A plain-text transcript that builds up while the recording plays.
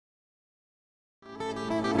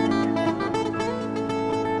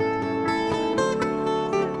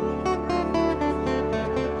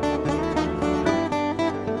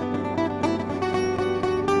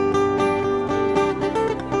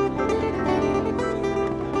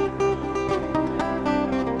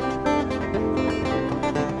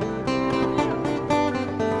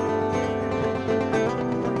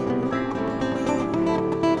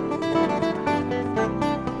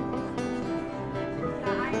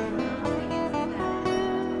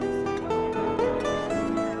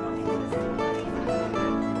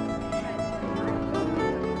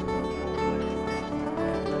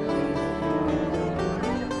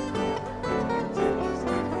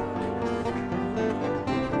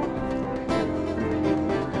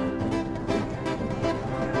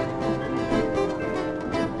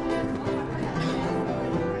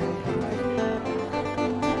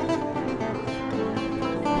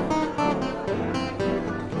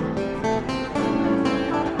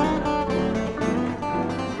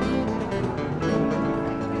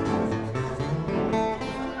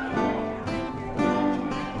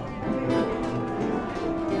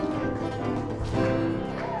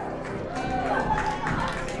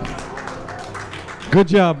Good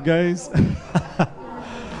job, guys.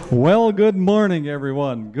 Well, good morning,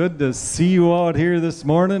 everyone. Good to see you out here this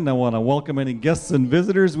morning. I want to welcome any guests and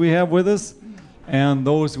visitors we have with us, and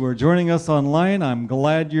those who are joining us online. I'm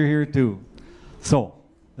glad you're here too. So,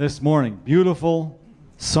 this morning, beautiful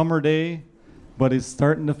summer day, but it's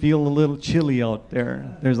starting to feel a little chilly out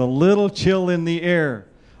there. There's a little chill in the air.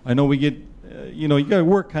 I know we get, you got to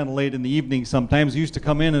work kind of late in the evening sometimes. We used to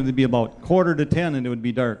come in and it'd be about 9:45 and it would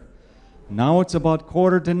be dark. Now it's about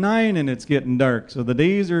 8:45 and it's getting dark. So the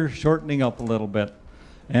days are shortening up a little bit.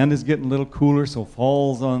 And it's getting a little cooler, so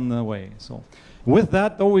fall's on the way. So with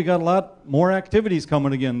that, though, we got a lot more activities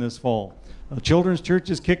coming again this fall. The children's church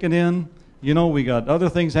is kicking in. We got other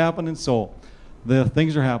things happening, so the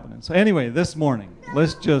things are happening. So anyway, this morning,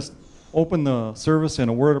 let's just open the service in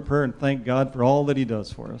a word of prayer and thank God for all that He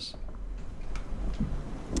does for us.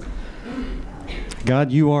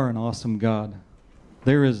 God, you are an awesome God.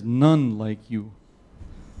 There is none like you.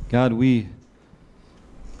 God, we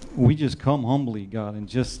just come humbly, God, and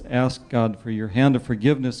just ask, God, for your hand of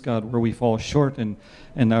forgiveness, God, where we fall short and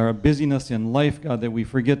our busyness in life, God, that we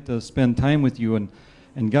forget to spend time with you.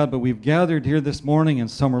 And God, but we've gathered here this morning, and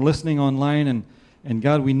some are listening online, and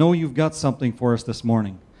God, we know you've got something for us this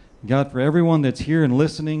morning. God, for everyone that's here and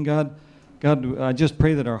listening, God, I just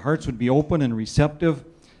pray that our hearts would be open and receptive,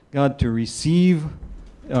 God, to receive,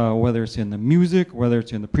 whether it's in the music, whether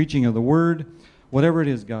it's in the preaching of the word, whatever it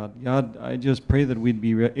is, God. God, I just pray that we'd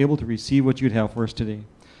be able to receive what you'd have for us today.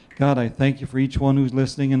 God, I thank you for each one who's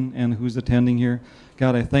listening and who's attending here.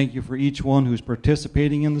 God, I thank you for each one who's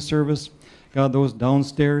participating in the service. God, those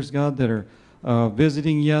downstairs, God, that are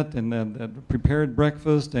visiting yet and that prepared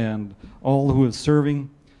breakfast and all who is serving.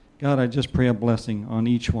 God, I just pray a blessing on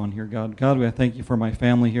each one here, God. God, I thank you for my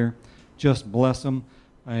family here. Just bless them.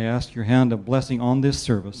 I ask your hand of blessing on this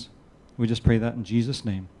service. We just pray that in Jesus'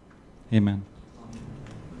 name. Amen.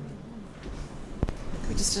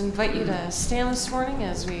 We just invite you to stand this morning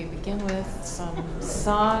as we begin with some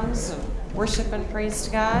songs of worship and praise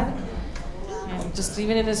to God. And just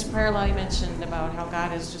even in his prayer, Lonnie mentioned about how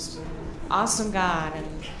God is just an awesome God.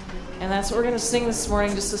 And that's what we're going to sing this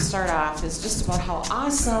morning just to start off, is just about how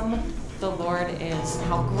awesome the Lord is and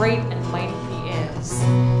how great and mighty he is.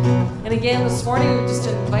 And again, this morning, we just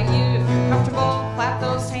invite you, if you're comfortable, clap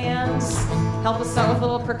those hands. Help us out with a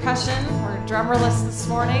little percussion. We're drummerless this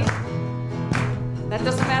morning. That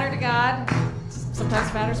doesn't matter to God.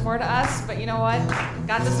 Sometimes matters more to us, but you know what?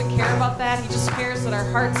 God doesn't care about that. He just cares that our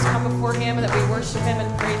hearts come before him and that we worship him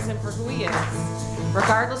and praise him for who he is.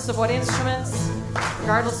 Regardless of what instruments,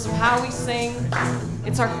 regardless of how we sing,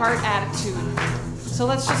 it's our heart attitude. So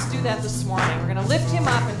let's just do that this morning. We're going to lift him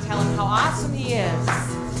up and tell him how awesome he is.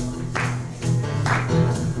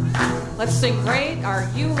 Let's sing, "Great Are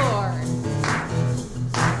You, Lord."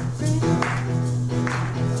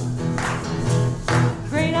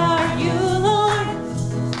 Great are you, Lord,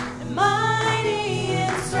 and mighty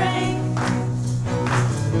in strength.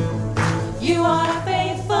 You are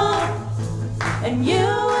faithful, and you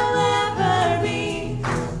will ever be.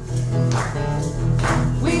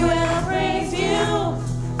 We will praise you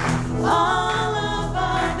all of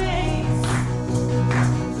our days.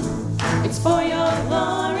 It's for your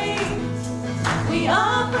glory we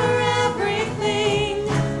offer everything.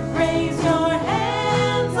 Raise your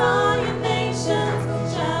hands, all your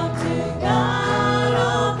nations. Shout to God,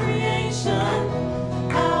 all creation.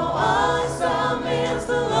 How awesome is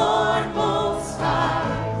the Lord Most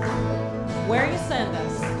High. Where you send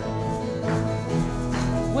us.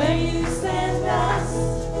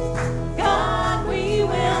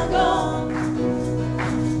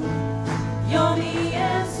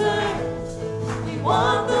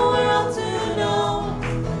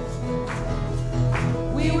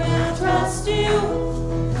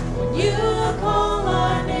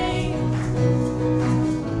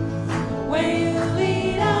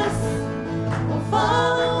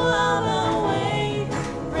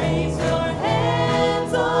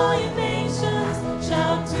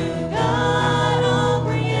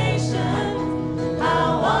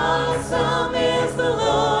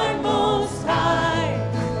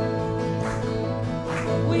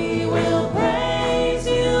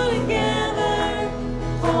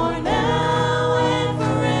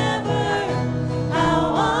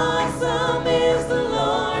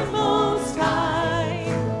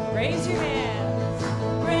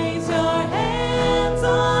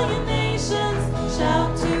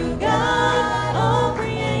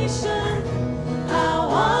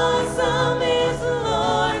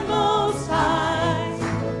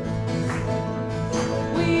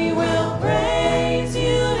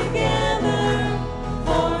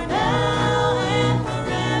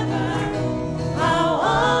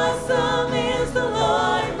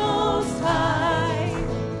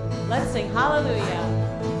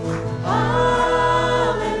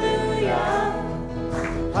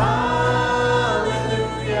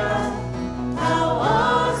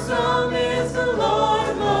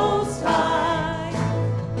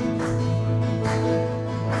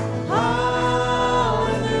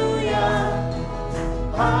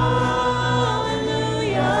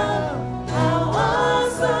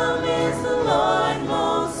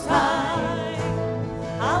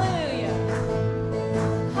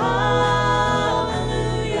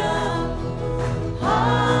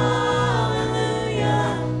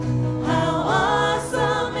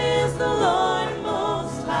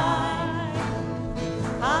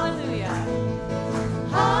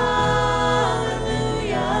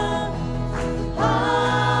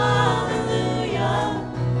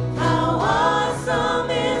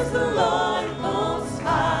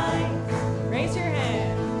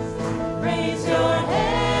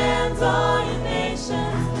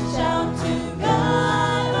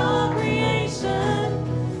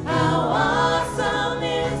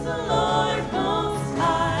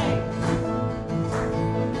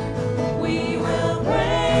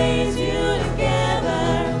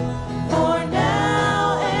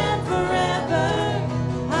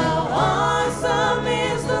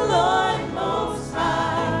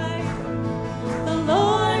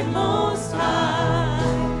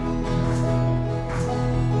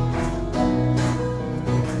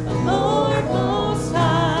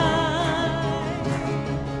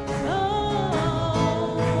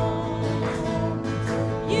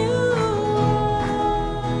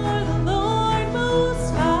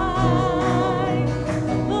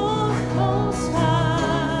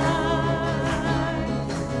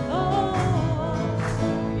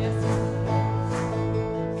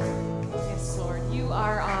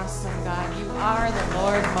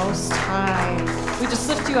 Lord Most High. We just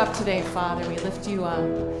lift you up today, Father. We lift you up.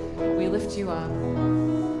 We lift you up.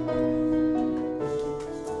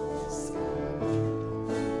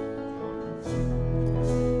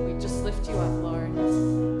 We just lift you up, Lord.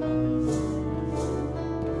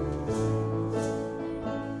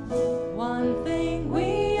 One thing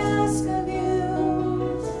we ask of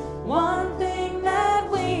you, one thing that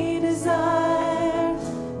we desire,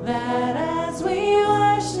 that as we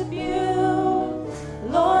worship you,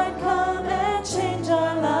 Lord, come and change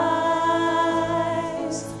our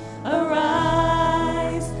lives.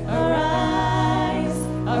 Arise, arise,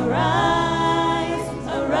 arise,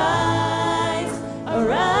 arise,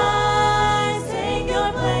 arise, take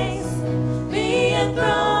your place, be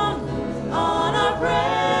enthroned on our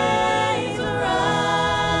praise.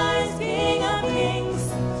 Arise, King of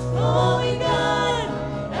Kings, Holy God,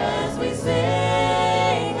 as we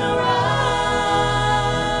sing. Arise,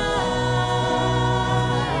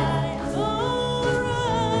 oh,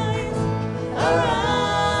 arise, arise.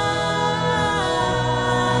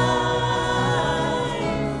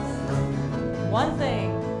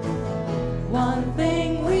 One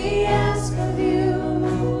thing we ask of you,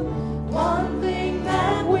 one thing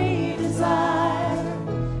that we desire,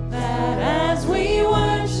 that as we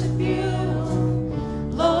worship you,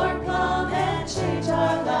 Lord, come and change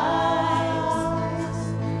our lives.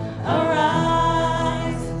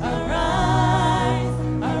 Arise, arise,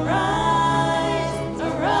 arise,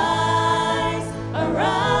 arise,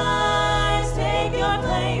 arise, take your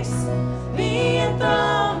place, be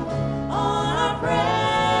enthroned on our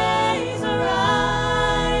praise.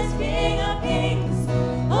 Arise, King of Kings,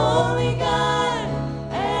 Holy God,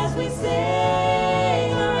 as we sing.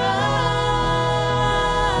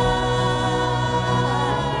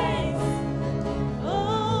 Arise,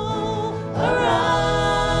 oh,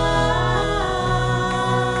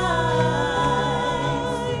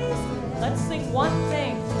 arise. Let's sing one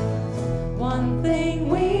thing. One thing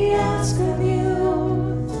we ask of you,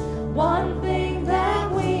 one thing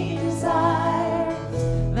that we desire,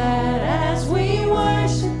 that as we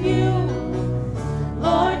worship you,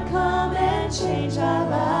 Lord, come and change our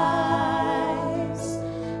lives.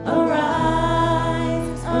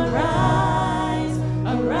 Arise, arise,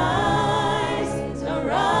 arise,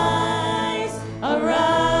 arise,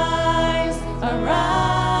 arise,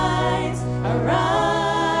 arise,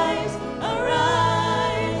 arise,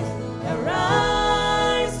 arise,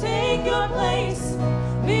 arise, take your place,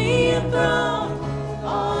 be enthroned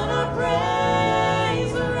on our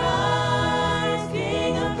praise. Arise,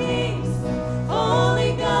 King of Kings,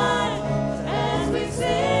 Holy God, as we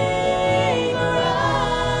sing.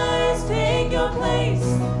 Arise, take your place,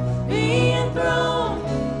 be enthroned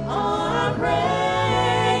on our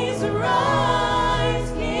praise. Arise,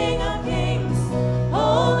 King of Kings,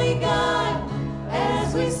 Holy God,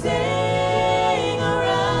 as we sing.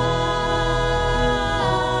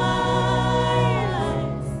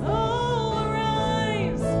 Arise, oh,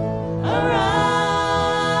 arise,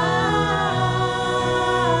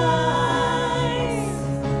 arise.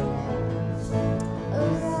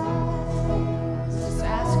 Just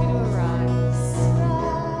ask you to arise.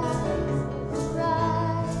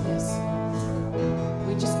 Yes.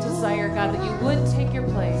 We just desire, God, that you would take your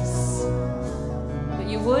place, that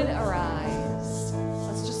you would arise.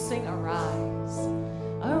 Let's just sing arise.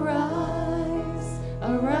 Arise,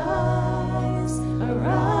 arise,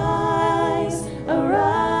 arise, arise,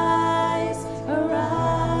 arise,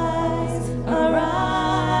 arise,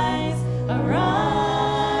 arise,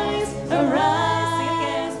 arise. Sing it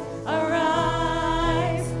again.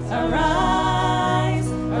 Arise, arise,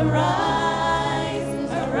 arise,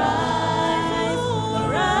 arise,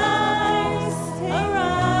 arise,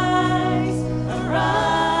 arise,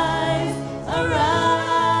 arise,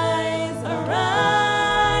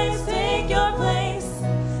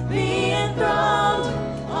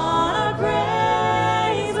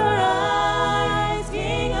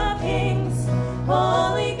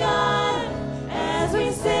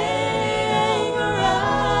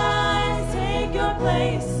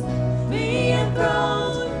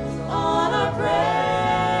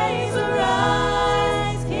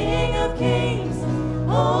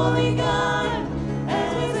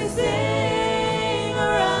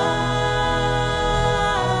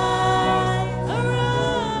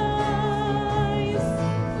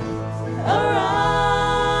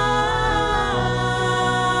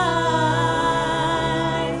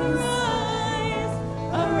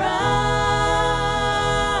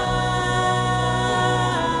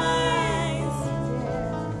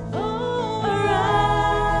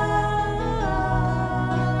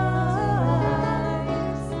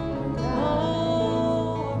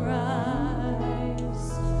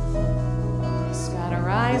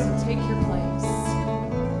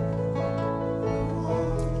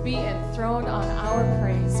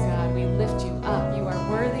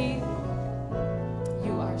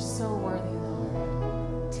 so worthy,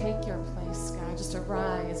 Lord. Take your place, God. Just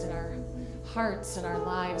arise in our hearts and our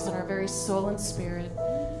lives and our very soul and spirit.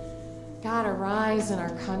 God, arise in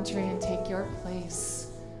our country and take your place.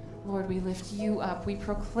 Lord, we lift you up. We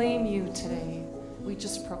proclaim you today. We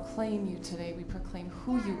just proclaim you today. We proclaim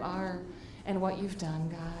who you are and what you've done,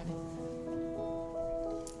 God.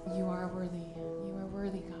 You are worthy. You are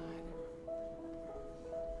worthy, God.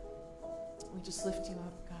 We just lift you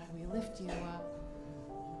up, God. We lift you up.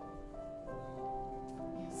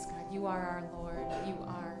 Yes, God, you are our Lord. You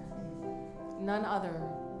are none other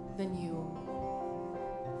than you.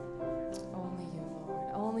 Only you,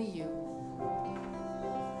 Lord. Only you.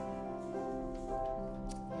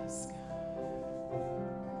 Yes, God.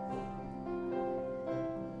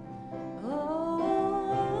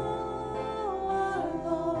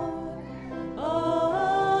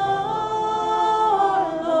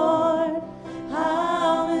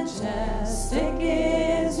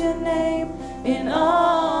 In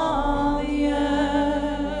all the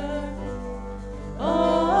earth,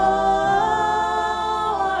 oh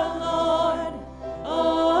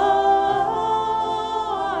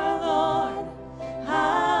Lord,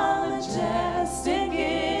 how majestic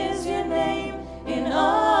is your name in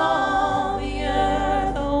all the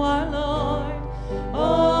earth, oh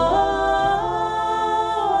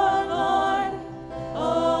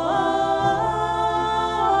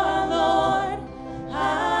our Lord,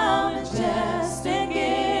 how majestic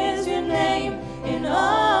is your name in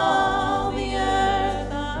all the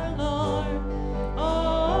earth, our Lord.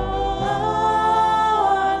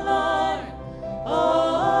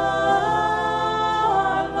 Oh,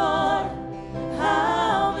 Lord,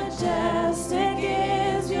 how majestic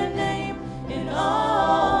is your name in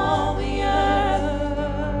all the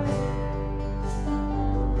earth.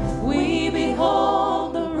 We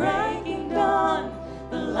behold the breaking dawn,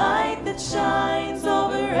 the light that shines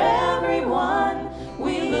over everyone.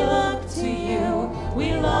 We look to you,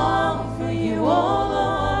 we long for you, oh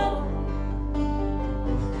Lord.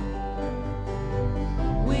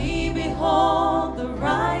 We behold the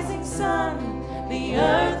rising sun, the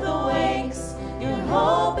earth awakes, your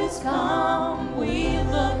hope is come. We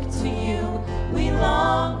look to you, we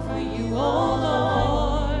long for you, oh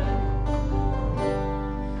Lord.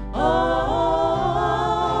 Oh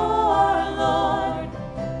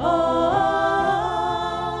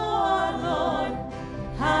Lord,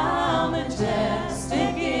 how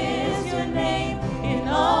majestic is your name in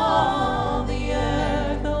all the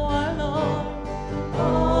earth, oh our Lord.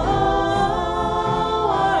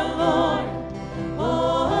 Oh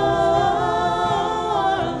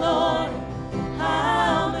Lord,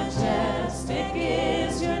 how majestic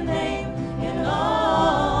is your name in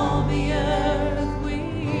all the earth.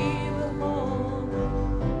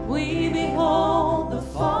 We behold the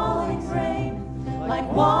falling rain,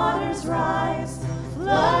 like waters rise,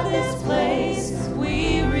 flood this place.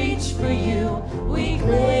 We reach for you, we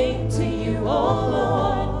cling to you, oh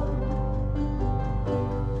Lord.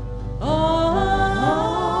 Oh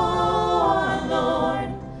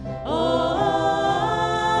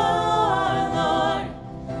Lord,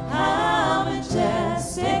 how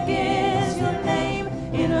majestic is your name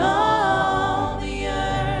in all the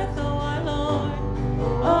earth, oh our Lord.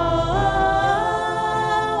 Oh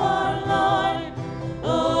Lord,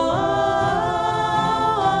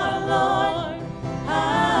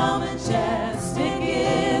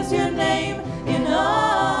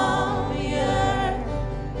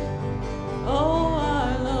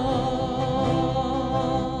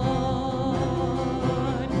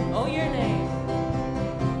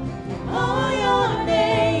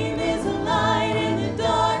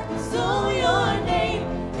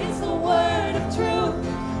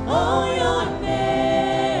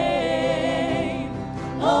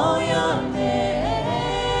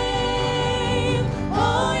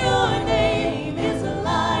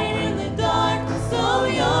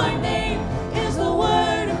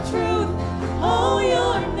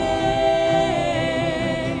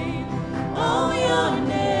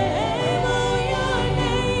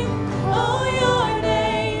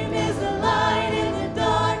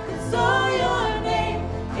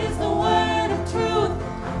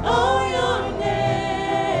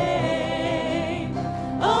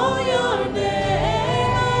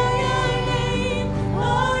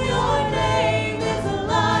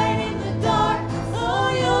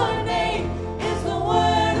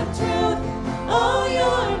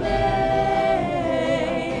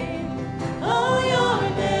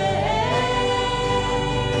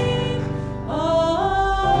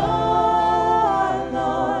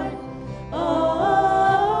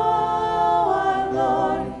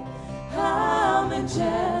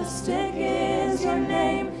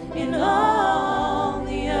 name in all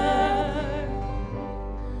the earth.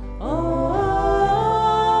 Oh,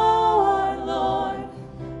 our Lord,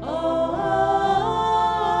 oh,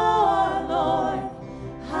 our Lord,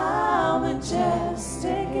 how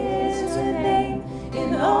majestic is your name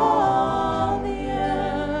in all the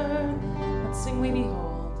earth. Let's sing We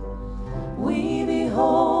Behold. We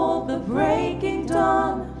behold the breaking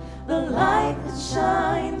dawn, the light that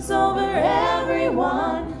shines over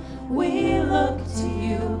everyone. We look to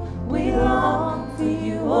you, we long for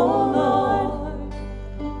you, oh Lord.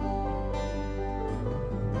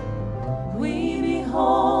 We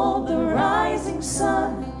behold the rising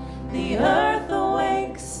sun, the earth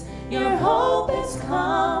awakes, your hope has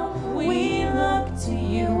come. We look to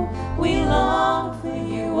you, we long for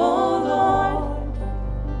you, oh Lord.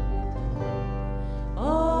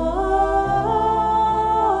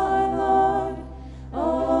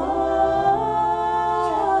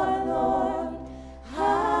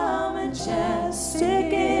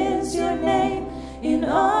 In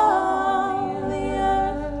all the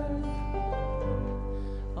earth,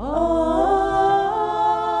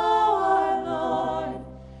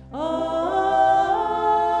 oh,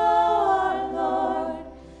 our Lord,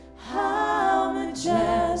 how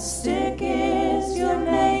majestic is your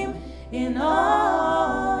name in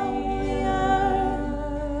all the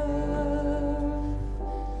earth,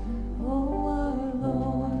 oh, our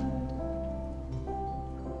Lord.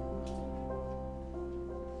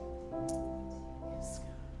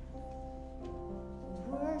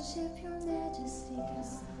 Worship your majesty,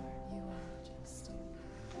 yes, Lord. You are majestic.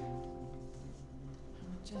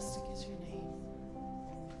 How majestic is your name.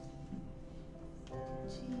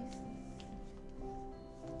 Jesus.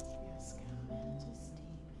 Yes, God. Majesty,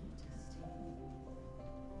 majesty. Yes, God.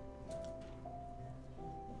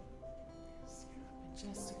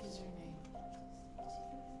 Majestic is your name.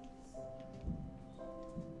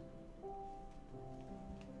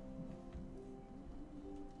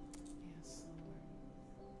 Yes, Lord.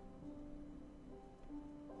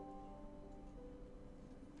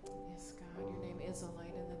 Yes, God, your name is a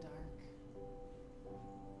light in the dark.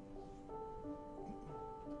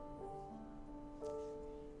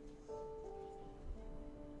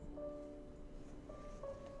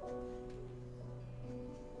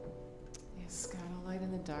 Yes, God, a light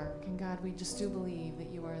in the dark. And God, we just do believe that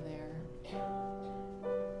you are there.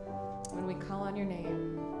 When we call on your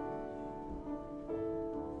name,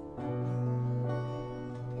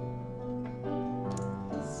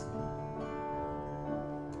 yes.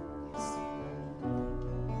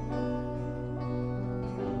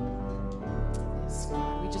 Yes,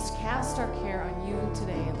 God, we just cast our care on you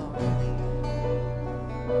today, Lord.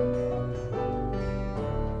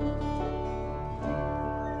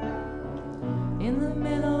 In the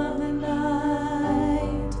middle of the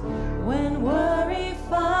night, when worry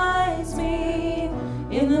finds me,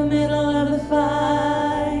 in the middle of the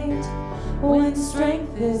fight, when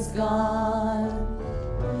strength is gone,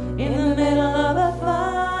 in the middle of the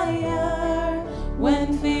fire,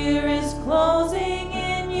 when fear is closing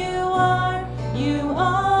in, you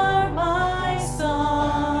are my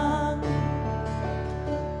song.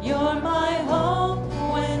 You're my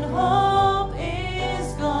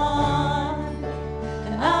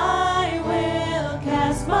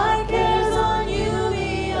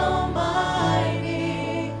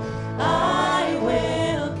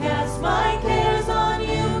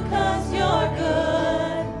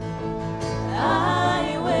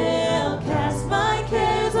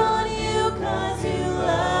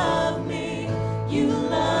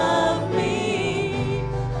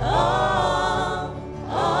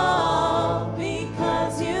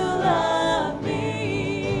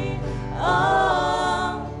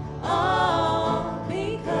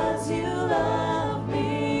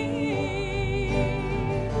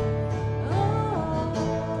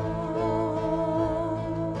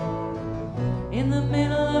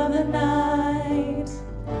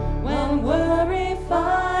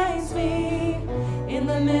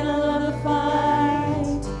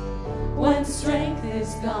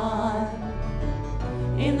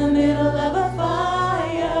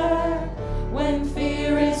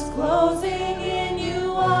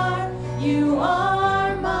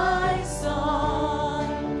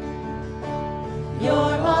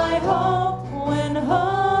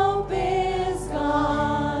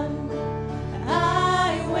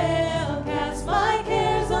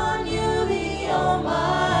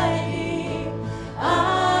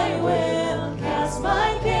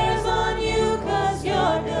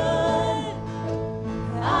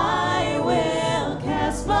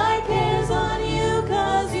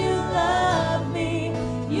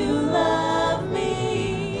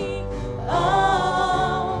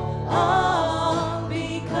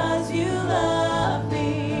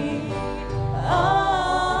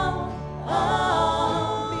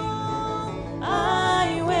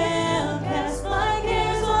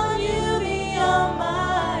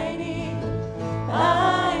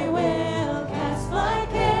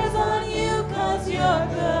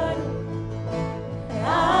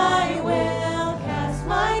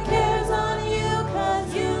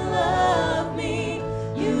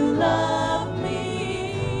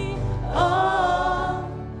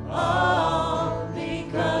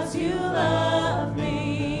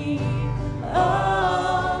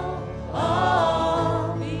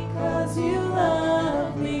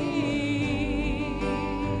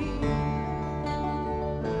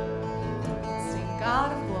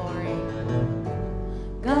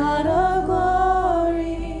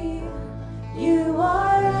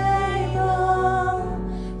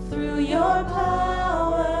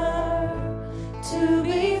to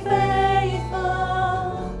be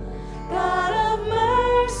faithful, God of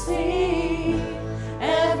mercy.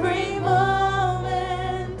 Every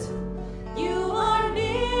moment you are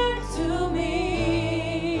near to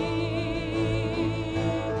me,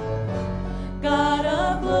 God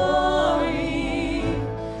of glory.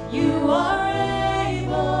 You are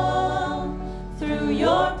able through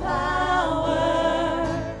your power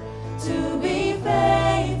to be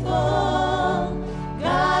faithful,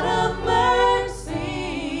 God of mercy.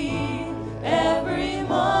 Every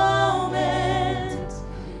moment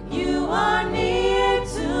you are near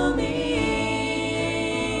to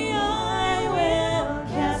me. I will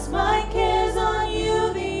cast my cares on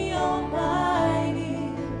you, the Almighty.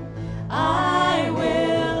 I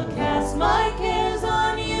will cast my cares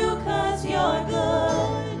on you, 'cause you're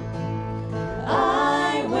good.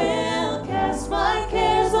 I will cast my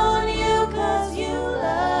cares on you, 'cause you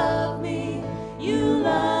love me. You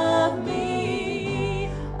love me.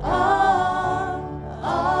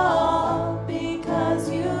 Oh, because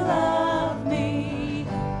you love me.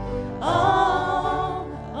 Oh,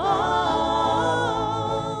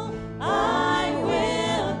 I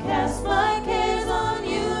will cast my cares on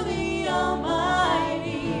you, the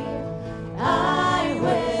Almighty. I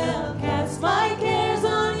will cast my cares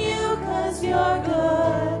on you, 'cause you're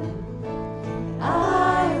good.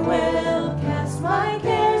 I will cast my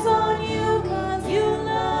cares on you, 'cause you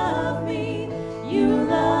love me. You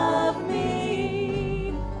love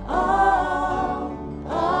me. Oh,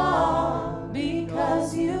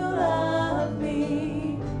 because you love me.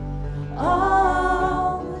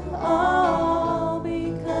 Oh,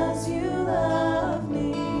 because you love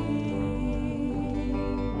me.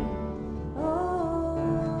 Oh,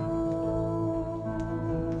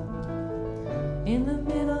 in the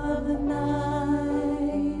middle of the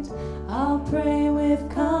night, I'll pray with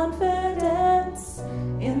confidence.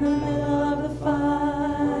 In the middle of the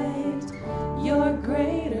fight, you're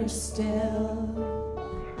greater still.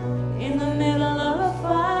 In the middle of a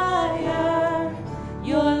fire,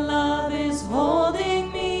 your love is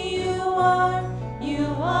holding me. You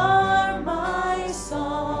are my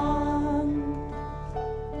song.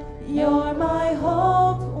 You're my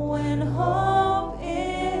hope when hope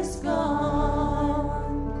is gone.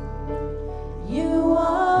 You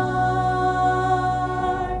are,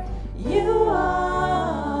 you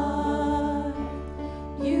are,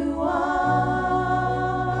 you are,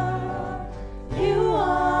 you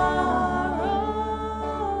are,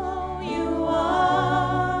 oh, you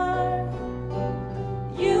are,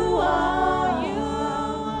 you are, you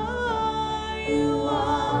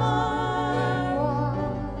are,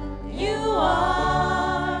 you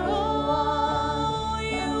are, oh,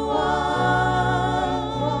 you are,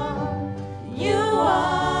 you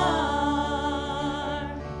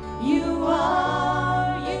are,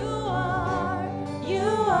 you are, you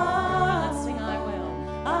are. Sing, I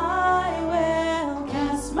will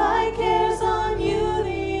cast my cares on you,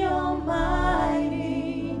 the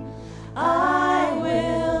Almighty. I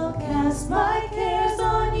will cast my cares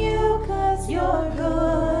on you, 'cause you're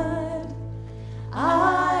good.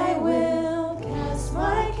 I will cast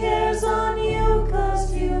my cares on you,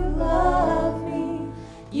 'cause you love me.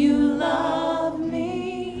 You love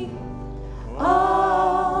me.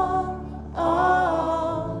 Oh,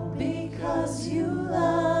 because you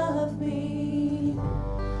love me.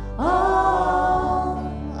 Oh,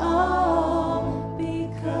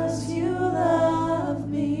 because you love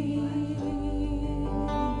me.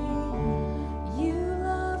 You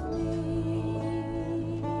love me.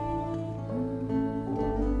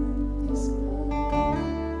 Yes,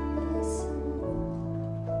 because you love me.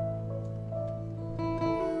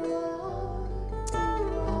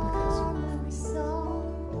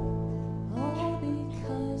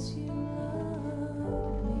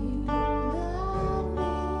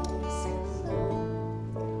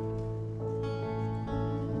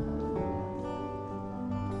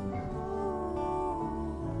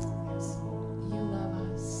 You love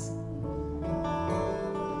us.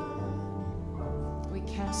 We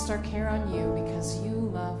cast our care on you because you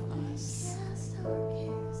love us.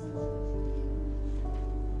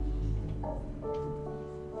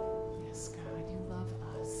 Yes, God, you love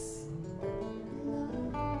us.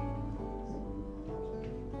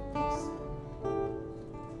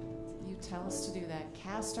 You tell us to do that.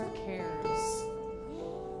 Cast our cares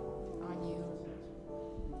on you,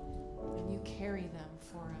 and you carry them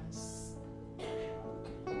for us.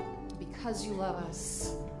 Because you love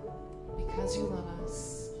us. Because you love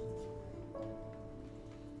us.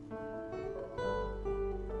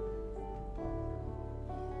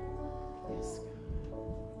 Yes, God.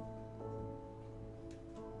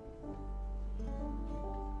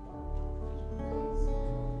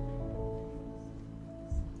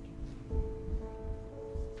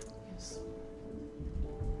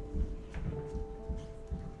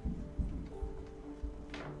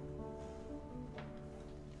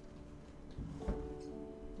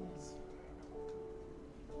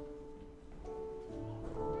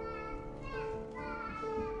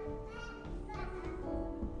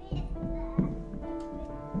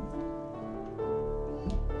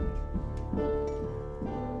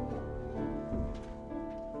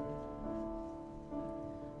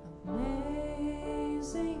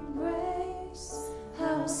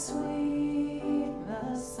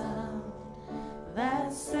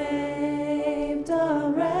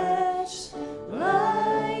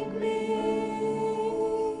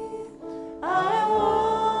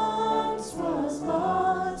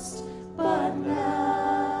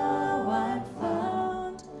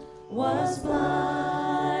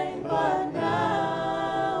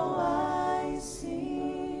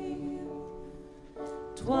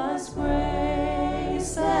 'Twas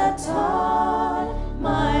grace that taught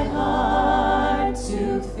my heart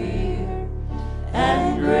to fear,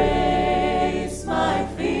 and grace my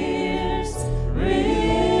fears relieved.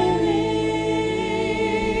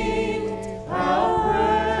 How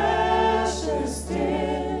precious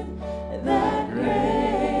did that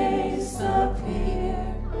grace appear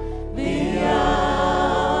the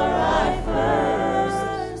hour I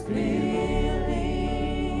first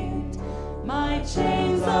believed. My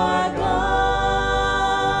chains are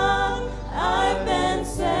gone, I've been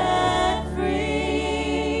set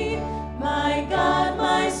free. My God,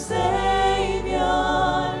 my Savior,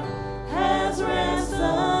 has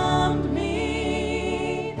ransomed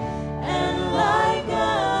me. And like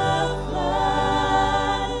a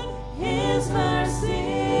flood, His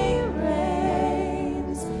mercy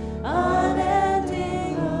reigns.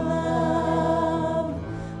 Unending love,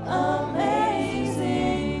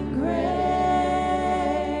 amazing grace.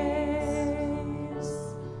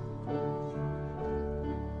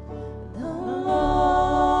 The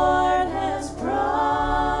Lord has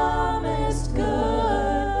promised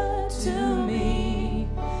good to me.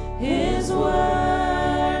 His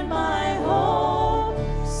word my hope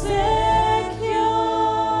secures.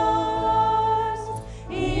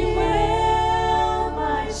 He will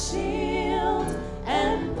my shield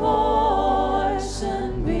and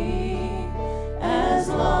portion be, as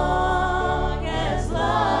long as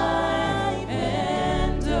life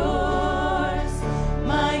endures.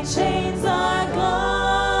 My chains are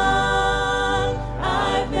gone,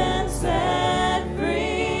 I've been set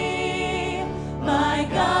free. My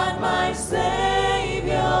God, my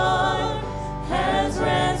Savior, has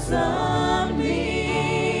ransomed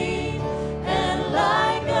me. And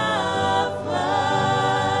like a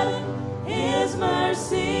flood, His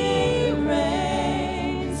mercy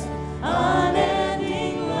reigns.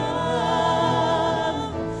 Unending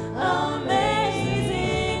love,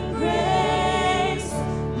 amazing grace.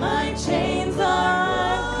 My chains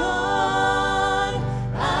are gone,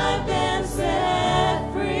 I've been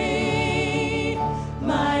set free.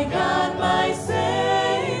 My God, my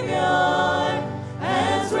Savior,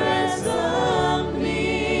 has ransomed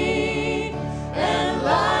me. And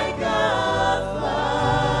like a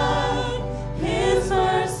flood, His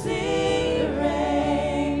mercy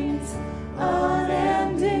reigns.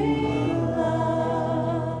 Unending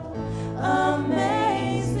love,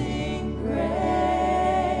 amazing grace.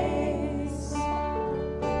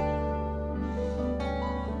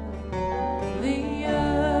 The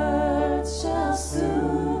earth shall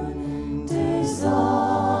soon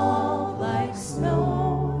dissolve like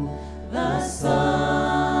snow. The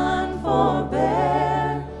sun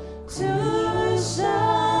forbear to shine.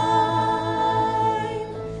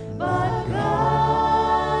 But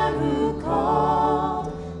God, who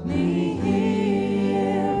called me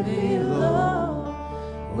here below,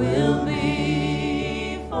 will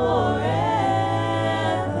be forever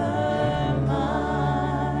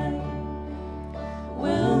mine.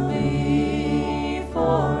 Will be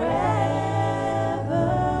forever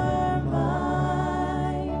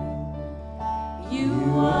mine. You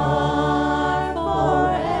are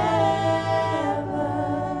forever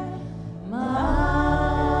mine.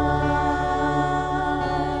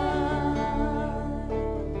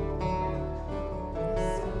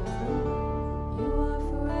 You are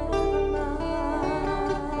forever mine.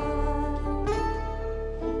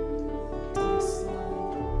 Yes,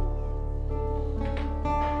 Lord.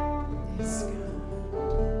 Yes, God.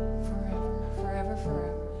 Forever, forever,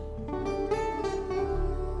 forever.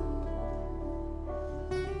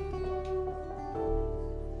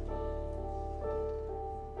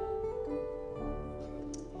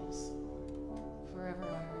 Yes, forever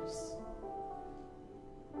ours.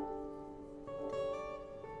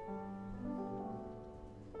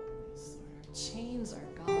 Yes, Lord, our chains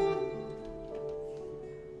are gone.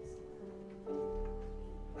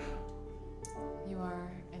 You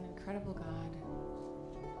are an incredible God.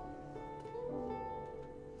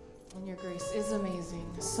 And your grace is amazing,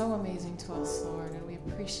 so amazing to us, Lord, and we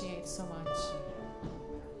appreciate so much.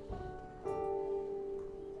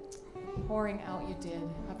 Pouring out you did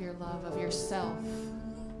of your love, of yourself,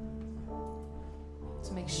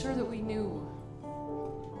 to make sure that we knew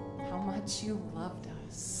how much you loved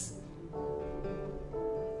us.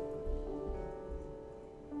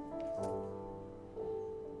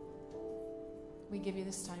 We give you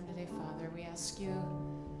this time today, Father. We ask you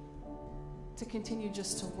to continue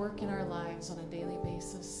just to work in our lives on a daily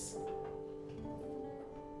basis.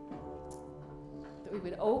 That we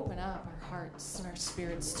would open up our hearts and our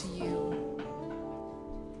spirits to you.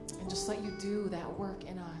 And just let you do that work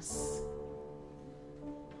in us.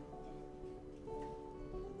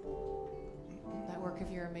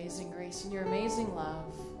 of your amazing grace and your amazing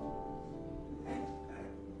love.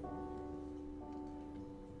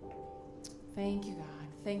 Thank you, God.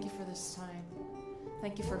 Thank you for this time.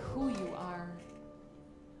 Thank you for who you are.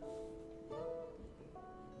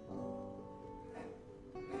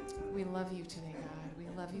 We love you today, God. We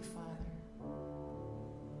love you, Father.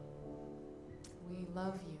 We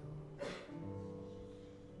love you.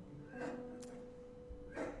 Amen.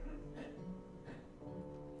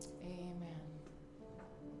 Amen. Amen.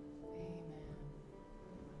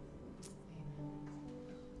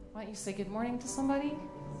 Why don't you say good morning to somebody?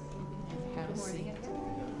 Have a seat.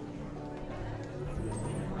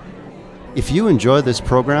 If you enjoy this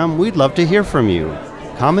program, we'd love to hear from you.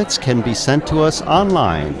 Comments can be sent to us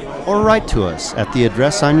online or write to us at the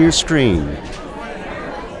address on your screen.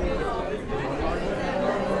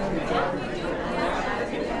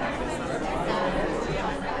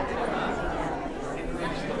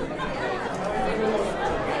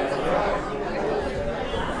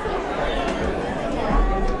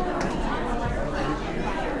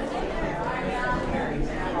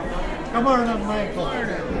 Come on, Michael.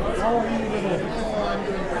 How are you today? Oh, I'm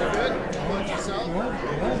doing pretty good. How about yourself?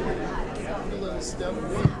 A little step.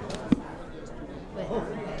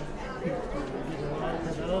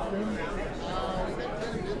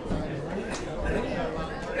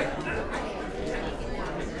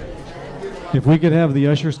 If we could have the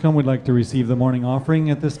ushers come, we'd like to receive the morning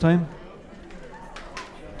offering at this time.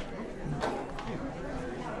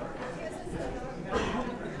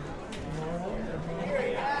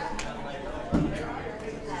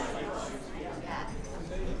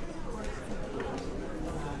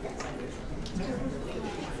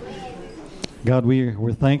 God,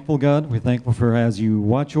 we're thankful, God. We're thankful for as you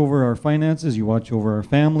watch over our finances, you watch over our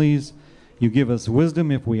families. You give us wisdom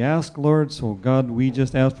if we ask, Lord. So, God, we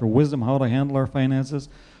just ask for wisdom how to handle our finances.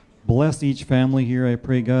 Bless each family here, I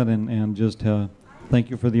pray, God, and just thank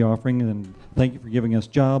you for the offering, and thank you for giving us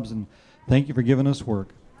jobs, and thank you for giving us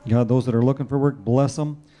work. God, those that are looking for work, bless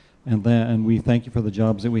them, and we thank you for the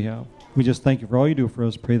jobs that we have. We just thank you for all you do for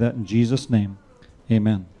us. Pray that in Jesus' name.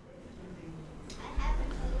 Amen.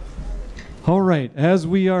 All right, as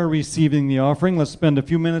we are receiving the offering, let's spend a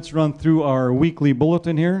few minutes run through our weekly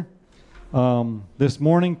bulletin here. This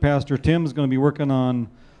morning, Pastor Tim is going to be working on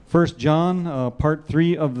 1 John, part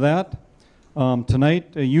 3 of that.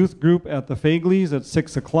 Tonight, a youth group at the Fagleys at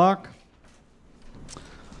 6 o'clock.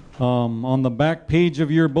 On the back page of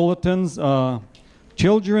your bulletins,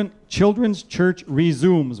 Children's Church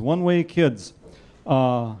resumes, One-Way Kids.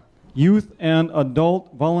 Youth and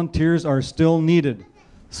adult volunteers are still needed.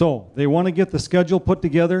 So they want to get the schedule put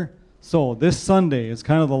together. So this Sunday is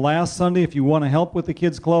kind of the last Sunday if you want to help with the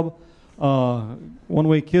kids club.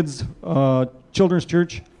 One-Way Kids Children's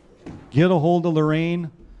Church, get a hold of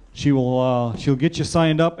Lorraine. She'll get you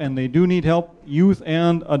signed up, and they do need help, youth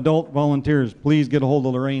and adult volunteers. Please get a hold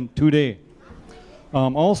of Lorraine today.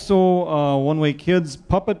 Also, One-Way Kids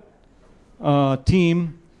puppet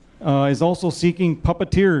team is also seeking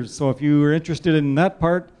puppeteers. So if you are interested in that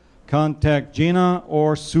part, contact Jana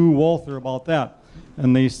or Sue Walther about that.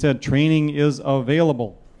 And they said training is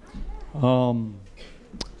available.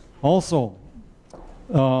 Also,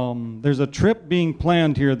 there's a trip being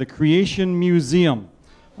planned here, the Creation Museum.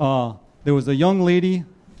 There was a young lady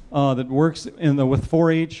that works with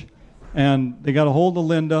 4-H, and they got a hold of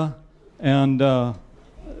Linda, and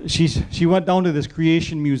she went down to this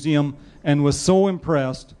Creation Museum and was so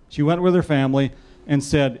impressed. She went with her family and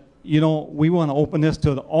said, you know, we want to open this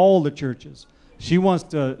to all the churches. She wants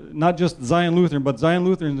to, not just Zion Lutheran, but Zion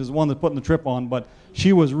Lutheran is the one that's putting the trip on, but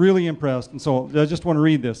she was really impressed. And so I just want to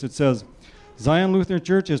read this. It says, Zion Lutheran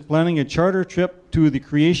Church is planning a charter trip to the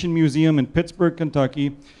Creation Museum in Pittsburgh,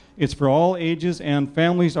 Kentucky. It's for all ages, and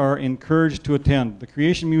families are encouraged to attend. The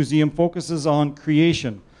Creation Museum focuses on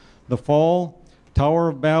creation, the fall, Tower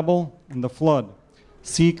of Babel, and the flood.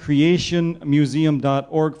 See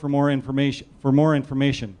creationmuseum.org for more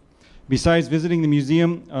information. Besides visiting the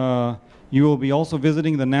museum, you will be also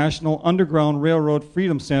visiting the National Underground Railroad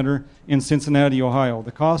Freedom Center in Cincinnati, Ohio.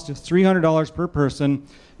 The cost is $300 per person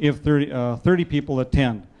if 30 people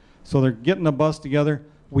attend. So they're getting a bus together.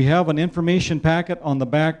 We have an information packet on the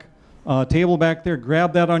back table back there.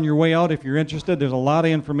 Grab that on your way out if you're interested. There's a lot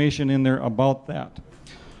of information in there about that.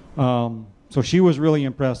 So she was really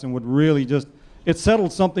impressed and would really just, it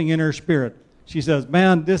settled something in her spirit. She says,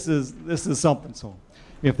 man, this is something. So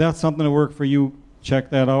if that's something to work for you,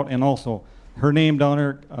 check that out. And also, her name down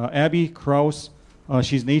there, Abby Kraus.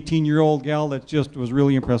 She's an 18-year-old gal that just was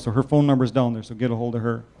really impressed. So her phone number's down there, so get a hold of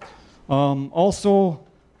her. Also,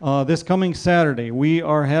 this coming Saturday, we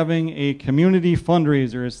are having a community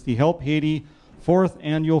fundraiser. It's the Help Haiti 4th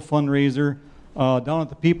annual fundraiser down at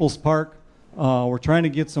the People's Park. We're trying to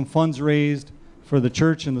get some funds raised for the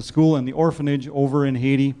church and the school and the orphanage over in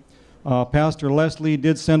Haiti. Pastor Leslie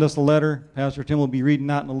did send us a letter. Pastor Tim will be reading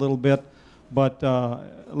that in a little bit. But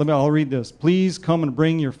I'll read this. Please come and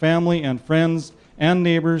bring your family and friends and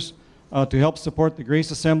neighbors to help support the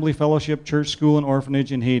Grace Assembly Fellowship Church, School, and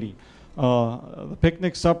Orphanage in Haiti. The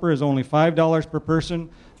picnic supper is only $5 per person.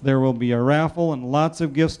 There will be a raffle and lots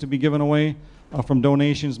of gifts to be given away from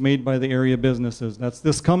donations made by the area businesses. That's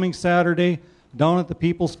this coming Saturday down at the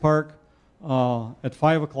People's Park at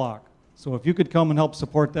 5 o'clock. So if you could come and help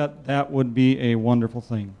support that, that would be a wonderful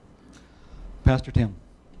thing. Pastor Tim.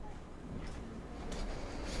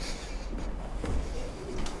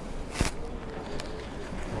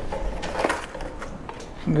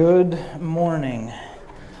 Good morning.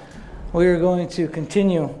 We are going to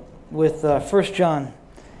continue with 1 John.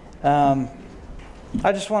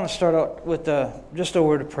 I just want to start out with just a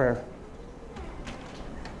word of prayer.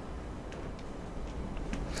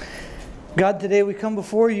 God, today we come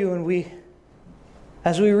before you and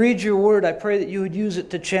as we read your word, I pray that you would use it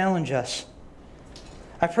to challenge us.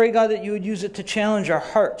 I pray, God, that you would use it to challenge our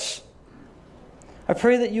hearts. I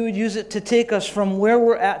pray that you would use it to take us from where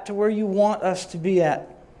we're at to where you want us to be at.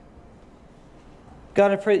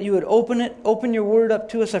 God, I pray that you would open your word up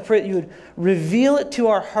to us. I pray that you would reveal it to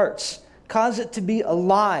our hearts. Cause it to be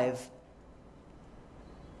alive.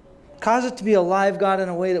 Cause it to be alive, God, in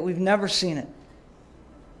a way that we've never seen it.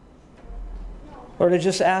 Lord, I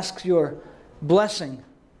just ask your blessing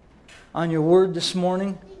on your word this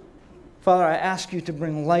morning. Father, I ask you to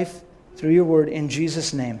bring life through your word in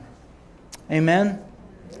Jesus' name. Amen.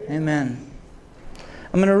 Amen.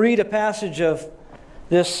 I'm going to read a passage of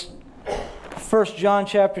this 1 John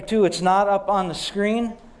chapter 2. It's not up on the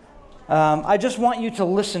screen. I just want you to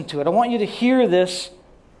listen to it. I want you to hear this.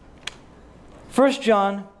 1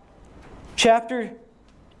 John chapter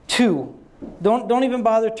 2. Don't even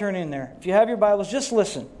bother turning there. If you have your Bibles, just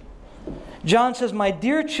listen. John says, "My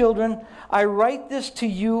dear children, I write this to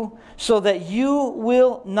you so that you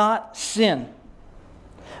will not sin.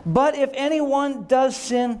 But if anyone does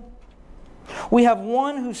sin, we have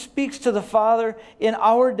one who speaks to the Father in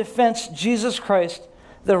our defense, Jesus Christ,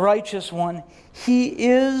 the righteous one. He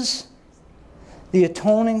is the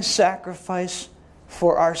atoning sacrifice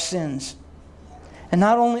for our sins. And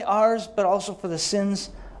not only ours, but also for the sins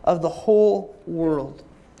of the whole world."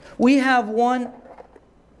 We have one.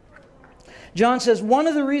 John says, one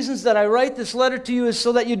of the reasons that I write this letter to you is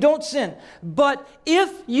so that you don't sin. But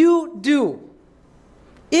if you do,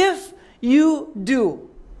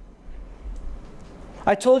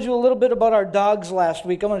 I told you a little bit about our dogs last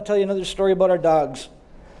week. I'm going to tell you another story about our dogs.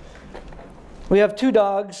 We have 2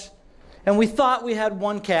 dogs, and we thought we had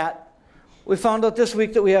 1 cat. We found out this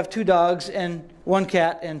week that we have 2 dogs and 1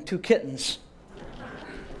 cat and 2 kittens.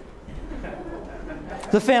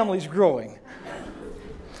 The family's growing.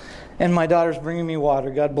 And my daughter's bringing me water.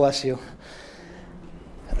 God bless you.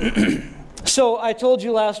 So I told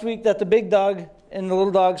you last week that the big dog and the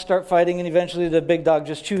little dog start fighting, and eventually the big dog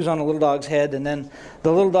just chews on the little dog's head, and then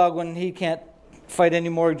the little dog, when he can't fight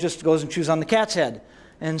anymore, just goes and chews on the cat's head.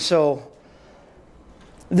 And so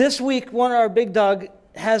this week, our big dog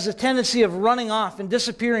has a tendency of running off and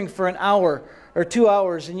disappearing for an hour or 2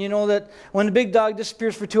 hours. And you know that when the big dog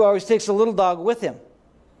disappears for 2 hours, he takes the little dog with him.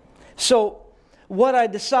 So what we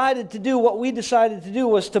decided to do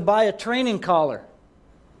was to buy a training collar.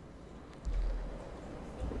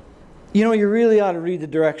 You know, you really ought to read the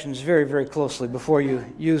directions very, very closely before you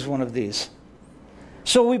use one of these.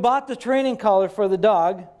 So we bought the training collar for the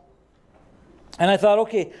dog, and I thought,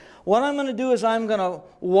 okay, what I'm going to do is I'm going to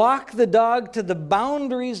walk the dog to the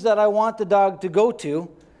boundaries that I want the dog to go to,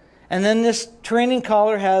 and then this training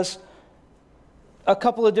collar has a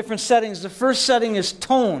couple of different settings. The first setting is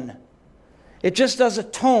tone. It just does a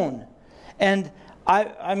tone. And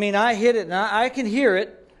I hit it, and I can hear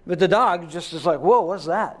it, but the dog just is like, whoa, what's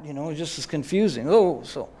that? You know, it just is confusing.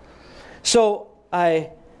 So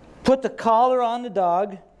I put the collar on the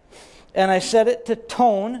dog, and I set it to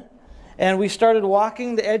tone, and we started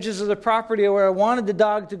walking the edges of the property where I wanted the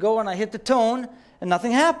dog to go, and I hit the tone, and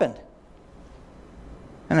nothing happened.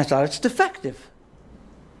 And I thought, it's defective.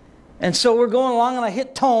 And so we're going along, and I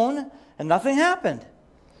hit tone, and nothing happened.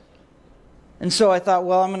 And so I thought,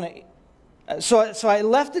 well, I'm going to... So I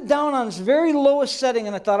left it down on its very lowest setting,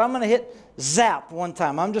 and I thought, I'm going to hit zap one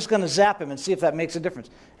time. I'm just going to zap him and see if that makes a difference.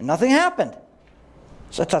 And nothing happened.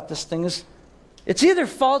 So I thought, this thing it's either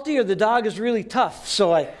faulty or the dog is really tough.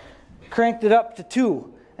 So I cranked it up to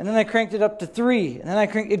 2, and then I cranked it up to 3, and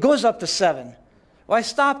then it goes up to 7. Well, I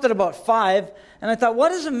stopped at about 5, and I thought,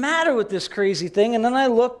 what is the matter with this crazy thing? And then I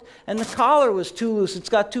looked, and the collar was too loose. It's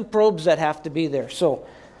got 2 probes that have to be there. So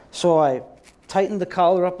I tightened the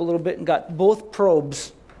collar up a little bit and got both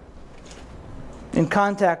probes in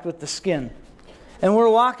contact with the skin. And we're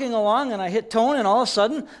walking along, and I hit tone, and all of a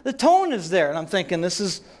sudden, the tone is there. And I'm thinking, this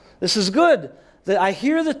is good. I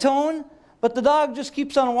hear the tone, but the dog just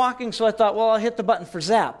keeps on walking, so I thought, well, I'll hit the button for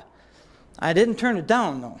zap. I didn't turn it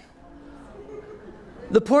down, though.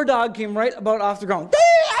 The poor dog came right about off the ground,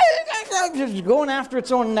 just going after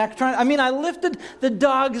its own neck. I lifted, the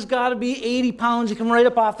dog has got to be 80 pounds. He came right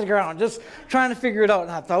up off the ground, just trying to figure it out.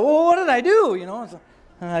 And I thought, well, what did I do?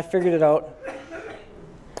 And I figured it out.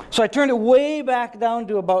 So I turned it way back down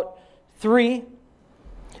to about 3,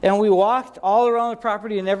 and we walked all around the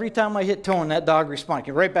property, and every time I hit tone, that dog responded.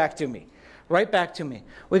 Came right back to me. Right back to me.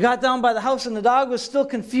 We got down by the house, and the dog was still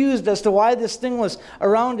confused as to why this thing was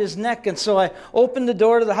around his neck. And so I opened the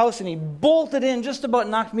door to the house, and he bolted in, just about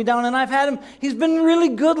knocked me down. And I've had him, he's been really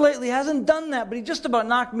good lately. He hasn't done that, but he just about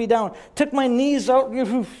knocked me down. Took my knees out,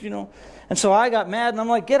 And so I got mad, and I'm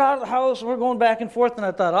like, get out of the house. And we're going back and forth, and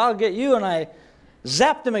I thought, I'll get you. And I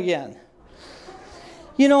zapped him again.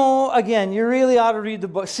 Again, you really ought to read the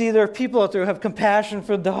book. See, there are people out there who have compassion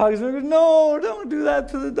for dogs. They're going, no, don't do that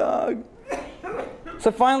to the dog.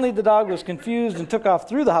 So finally the dog was confused and took off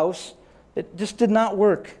through the house. It just did not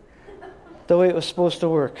work the way it was supposed to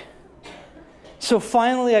work. So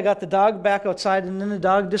finally I got the dog back outside, and then the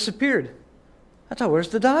dog disappeared. I thought, where's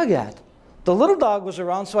the dog at? The little dog was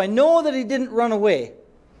around, so I know that he didn't run away.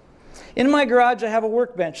 In my garage I have a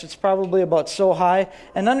workbench. It's probably about so high.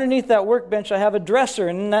 And underneath that workbench I have a dresser.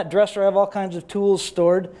 And in that dresser I have all kinds of tools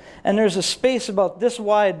stored. And there's a space about this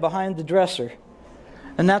wide behind the dresser.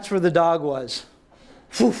 And that's where the dog was.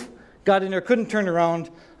 Got in there, couldn't turn around.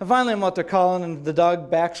 And finally I'm out there calling, and the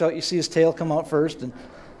dog backs out. You see his tail come out first, and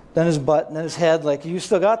then his butt, and then his head, like, you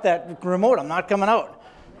still got that remote, I'm not coming out.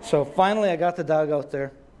 So finally I got the dog out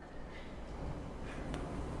there.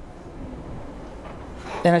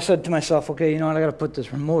 And I said to myself, okay, you know what, I got to put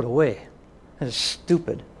this remote away. That is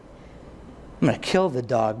stupid. I'm going to kill the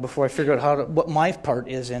dog before I figure out what my part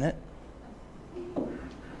is in it.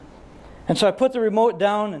 And so I put the remote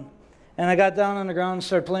down, and I got down on the ground and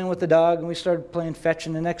started playing with the dog, and we started playing fetch,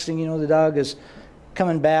 and the next thing you know, the dog is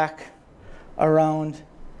coming back around.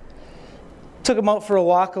 Took him out for a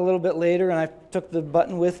walk a little bit later, and I took the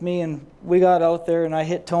button with me, and we got out there, and I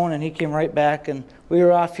hit tone, and he came right back, and we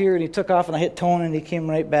were off here, and he took off, and I hit tone, and he came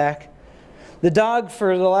right back. The dog,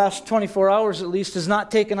 for the last 24 hours at least, has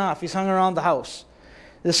not taken off. He's hung around the house.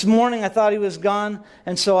 This morning I thought he was gone,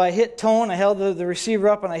 and so I hit tone, I held the receiver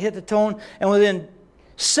up, and I hit the tone, and within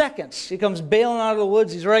seconds he comes bailing out of the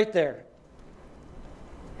woods. He's right there.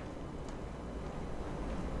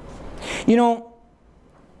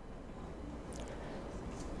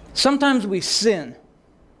 Sometimes we sin.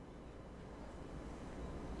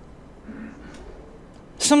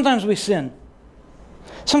 Sometimes we sin.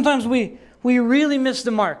 Sometimes we really miss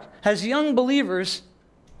the mark. As young believers,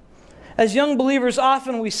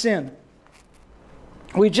 often we sin.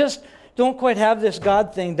 We just don't quite have this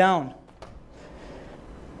God thing down.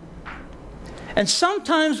 And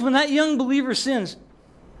sometimes when that young believer sins,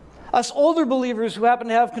 us older believers who happen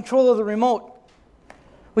to have control of the remote,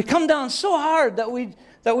 we come down so hard that we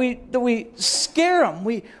scare them,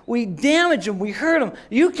 we damage them, we hurt them.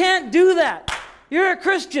 You can't do that. You're a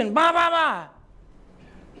Christian. Bah, bah, bah.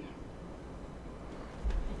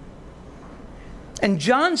 And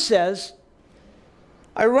John says,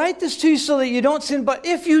 I write this to you so that you don't sin, but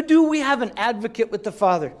if you do, we have an advocate with the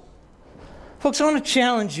Father. Folks, I want to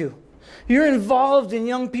challenge you. You're involved in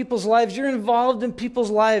young people's lives. You're involved in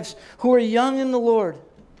people's lives who are young in the Lord.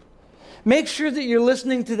 Make sure that you're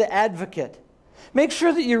listening to the advocate. Make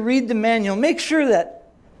sure that you read the manual. Make sure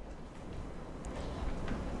that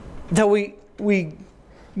we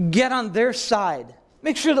get on their side.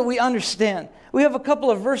 Make sure that we understand. We have a couple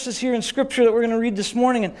of verses here in Scripture that we're going to read this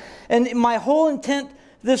morning. And my whole intent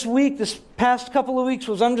this week, this past couple of weeks,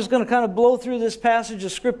 was I'm just going to kind of blow through this passage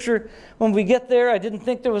of Scripture. When we get there, I didn't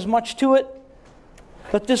think there was much to it.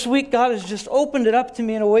 But this week, God has just opened it up to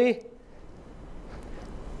me in a way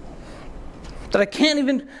that I can't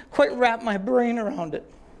even quite wrap my brain around it.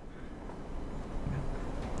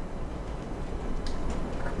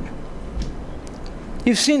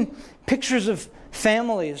 You've seen pictures of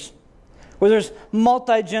families where there's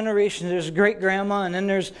multi-generations. There's great-grandma, and then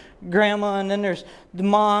there's grandma, and then there's the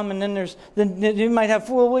mom, and then you might have,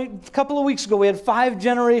 a couple of weeks ago, we had 5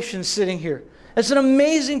 generations sitting here. It's an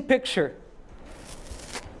amazing picture.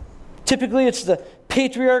 Typically, it's the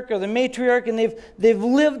patriarch or the matriarch, and they've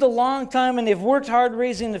lived a long time and they've worked hard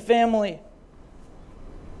raising the family.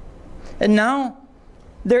 And now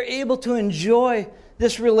they're able to enjoy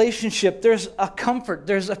this relationship. There's a comfort,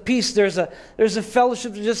 there's a peace, there's a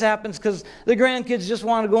fellowship that just happens because the grandkids just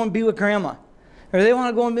want to go and be with grandma. Or they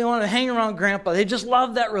want to go and want to hang around grandpa. They just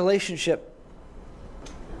love that relationship.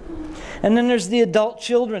 And then there's the adult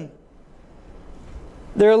children.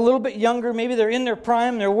 They're a little bit younger. Maybe they're in their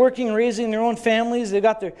prime. They're working, raising their own families. They've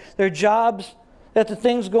got their jobs. They've got the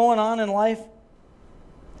things going on in life.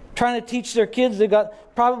 Trying to teach their kids. They've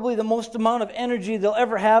got probably the most amount of energy they'll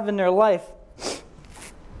ever have in their life.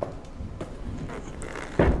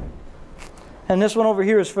 And this one over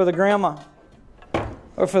here is for the grandma.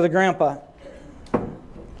 Or for the grandpa.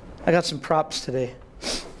 I got some props today.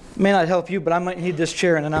 May not help you, but I might need this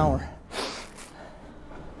chair in an hour.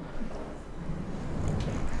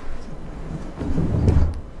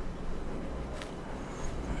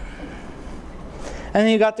 And then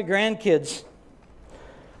you got the grandkids.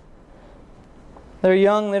 They're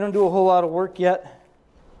young, they don't do a whole lot of work yet.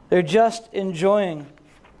 They're just enjoying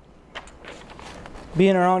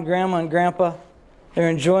being around grandma and grandpa. They're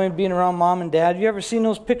enjoying being around mom and dad. Have you ever seen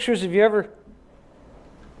those pictures? Have you ever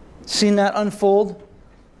seen that unfold?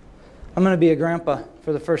 I'm going to be a grandpa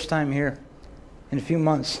for the first time here in a few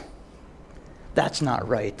months. That's not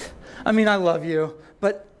right. I mean, I love you,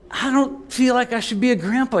 but I don't feel like I should be a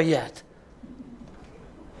grandpa yet.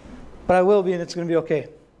 But I will be, and it's going to be okay.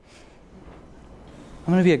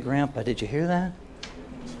 I'm going to be a grandpa. Did you hear that?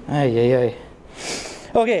 Ay, ay, ay.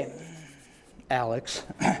 Okay, Alex.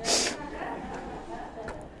 1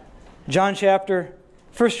 John chapter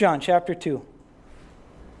 2.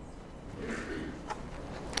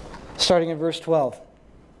 Starting in verse 12.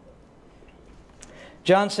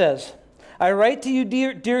 John says, I write to you,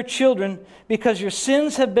 dear children, because your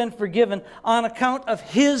sins have been forgiven on account of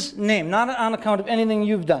His name. Not on account of anything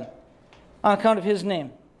you've done. On account of His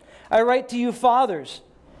name. I write to you, fathers,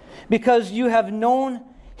 because you have known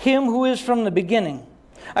Him who is from the beginning.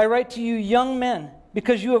 I write to you, young men,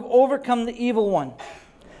 because you have overcome the evil one.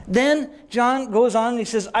 Then John goes on and he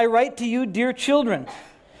says, I write to you, dear children,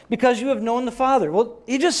 because you have known the Father. Well,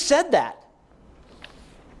 he just said that.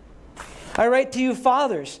 I write to you,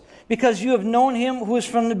 fathers, because you have known Him who is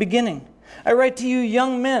from the beginning. I write to you,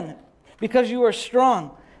 young men, because you are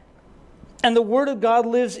strong, and the Word of God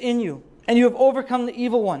lives in you, and you have overcome the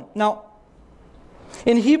evil one. Now,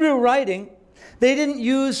 in Hebrew writing, they didn't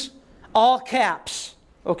use all caps,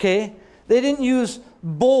 okay? They didn't use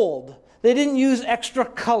bold. They didn't use extra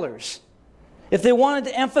colors. If they wanted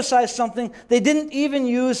to emphasize something, they didn't even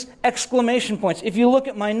use exclamation points. If you look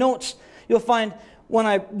at my notes, you'll find when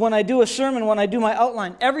I do a sermon, when I do my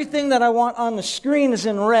outline, everything that I want on the screen is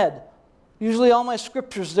in red. Usually all my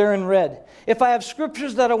scriptures, they're in red. If I have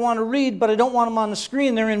scriptures that I want to read, but I don't want them on the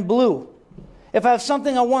screen, they're in blue. If I have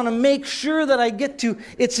something I want to make sure that I get to,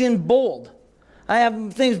 it's in bold. I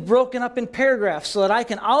have things broken up in paragraphs so that I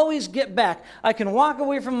can always get back. I can walk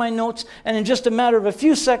away from my notes, and in just a matter of a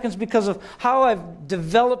few seconds, because of how I've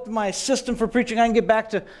developed my system for preaching, I can get back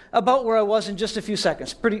to about where I was in just a few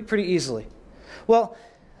seconds, pretty easily. Well,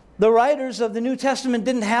 the writers of the New Testament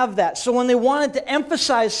didn't have that. So when they wanted to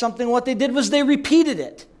emphasize something, what they did was they repeated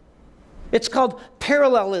it. It's called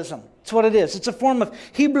parallelism. That's what it is. It's a form of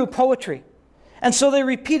Hebrew poetry. And so they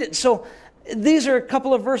repeat it. So these are a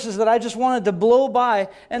couple of verses that I just wanted to blow by.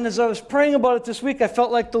 And as I was praying about it this week, I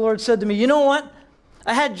felt like the Lord said to me, you know what?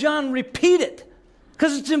 I had John repeat it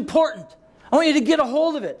because it's important. I want you to get a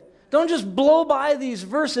hold of it. Don't just blow by these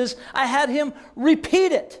verses. I had him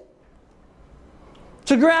repeat it.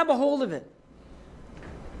 So grab a hold of it.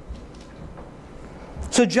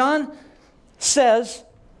 So John says,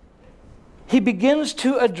 he begins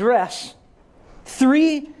to address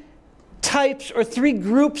three types or three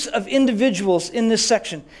groups of individuals in this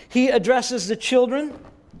section. He addresses the children,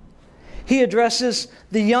 he addresses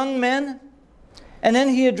the young men, and then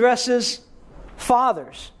he addresses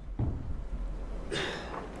fathers.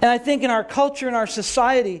 And I think in our culture, in our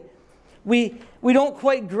society, we don't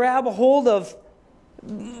quite grab a hold of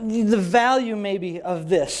the value maybe of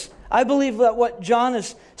this. I believe that what John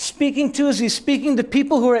is speaking to is he's speaking to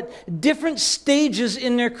people who are at different stages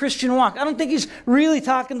in their Christian walk. I don't think he's really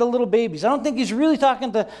talking to little babies. I don't think he's really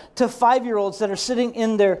talking to 5-year-olds that are sitting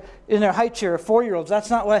in their high chair, or 4-year-olds. That's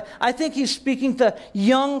not what I think he's speaking to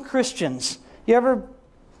young Christians. You ever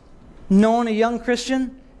known a young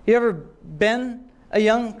Christian? You ever been a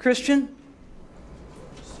young Christian?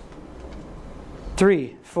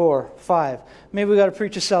 3, 4, 5. Maybe we got to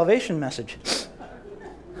preach a salvation message.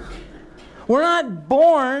 We're not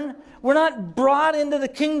born we're not brought into the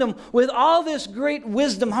kingdom with all this great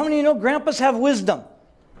wisdom. How many of you know grandpas have wisdom?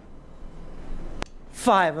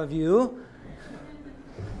 5 of you.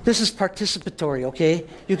 This is participatory, okay?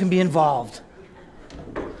 You can be involved.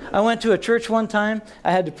 I went to a church one time.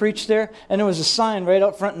 I had to preach there, and there was a sign right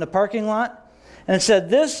out front in the parking lot, and it said,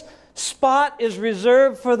 "This spot is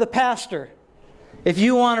reserved for the pastor. If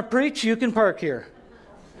you want to preach, you can park here."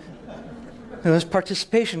 There was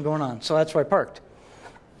participation going on, so that's why I parked.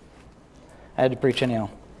 I had to preach anyhow.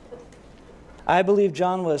 I believe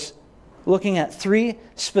John was looking at 3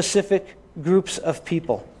 specific groups of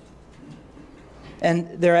people. And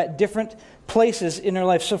they're at different places in their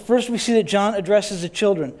life. So first we see that John addresses the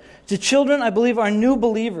children. The children, I believe, are new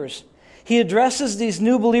believers. He addresses these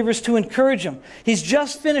new believers to encourage them. He's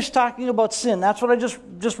just finished talking about sin. That's what I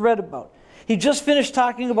just read about. He just finished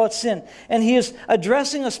talking about sin. And he is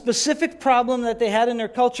addressing a specific problem that they had in their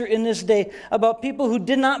culture in this day about people who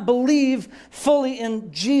did not believe fully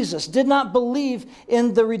in Jesus, did not believe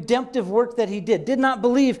in the redemptive work that he did not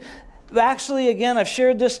believe. Actually, again, I've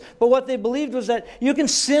shared this, but what they believed was that you can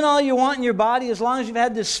sin all you want in your body as long as you've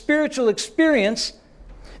had this spiritual experience,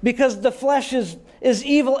 because the flesh is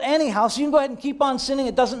evil anyhow, so you can go ahead and keep on sinning.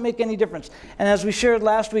 It doesn't make any difference. And as we shared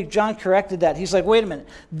last week, John corrected that. He's like, wait a minute.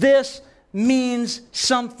 This means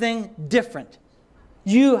something different.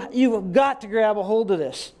 You've got to grab a hold of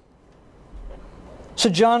this. So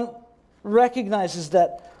John recognizes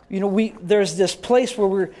that there's this place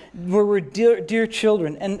where we're dear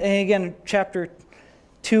children. And again, chapter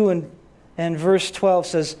 2 and verse 12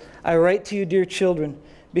 says, "I write to you, dear children,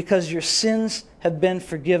 because your sins have been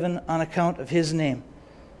forgiven on account of his name."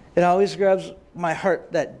 It always grabs my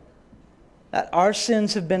heart that our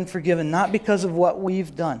sins have been forgiven, not because of what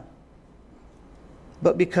we've done,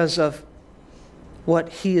 but because of what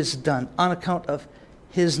he has done, on account of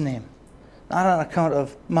his name, not on account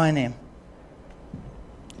of my name.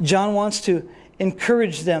 John wants to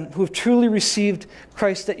encourage them who have truly received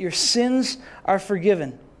Christ that your sins are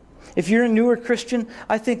forgiven. If you're a newer Christian,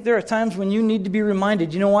 I think there are times when you need to be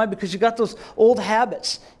reminded. You know why? Because you got those old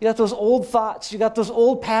habits, you got those old thoughts, you got those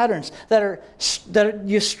old patterns that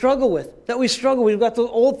you struggle with, that we struggle with. We've got those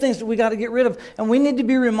old things that we got to get rid of, and we need to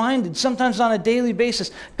be reminded, sometimes on a daily basis.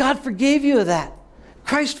 God forgave you of that.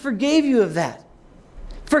 Christ forgave you of that,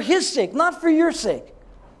 for his sake, not for your sake.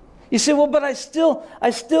 You say, well, but I still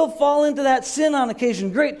fall into that sin on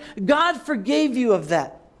occasion. Great. God forgave you of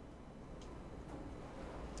that.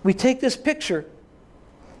 We take this picture,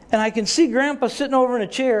 and I can see Grandpa sitting over in a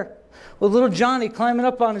chair with little Johnny climbing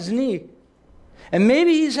up on his knee. And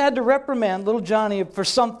maybe he's had to reprimand little Johnny for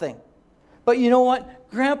something. But you know what?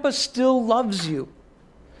 Grandpa still loves you.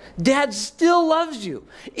 Dad still loves you.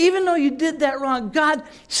 Even though you did that wrong, God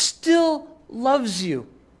still loves you.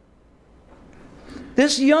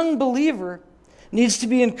 This young believer needs to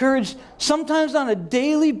be encouraged sometimes on a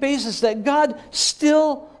daily basis that God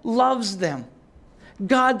still loves them.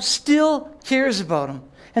 God still cares about them.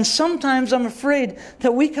 And sometimes I'm afraid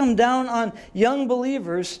that we come down on young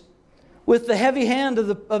believers with the heavy hand of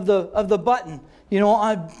the button.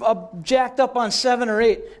 I'm jacked up on 7 or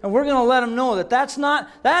 8, and we're going to let them know that that's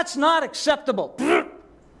not acceptable.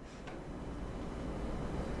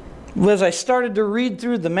 As I started to read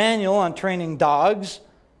through the manual on training dogs,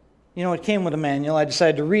 it came with a manual. I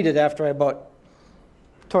decided to read it after I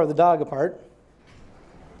tore the dog apart.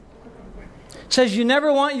 It says you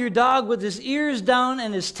never want your dog with his ears down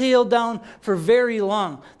and his tail down for very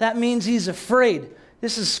long. That means he's afraid.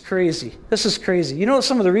 This is crazy. You know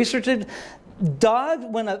some of the research did?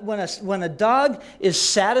 When a dog is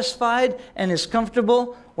satisfied and is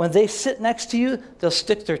comfortable, when they sit next to you, they'll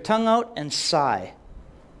stick their tongue out and sigh.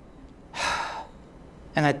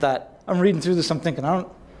 And I thought, I'm reading through this, I'm thinking, I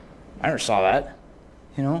never saw that.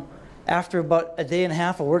 After about a day and a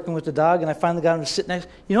half of working with the dog, and I finally got him to sit next.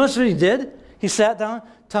 You know what he did? He sat down,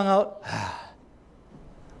 tongue out.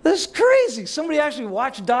 This is crazy. Somebody actually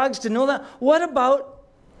watched dogs to know that. What about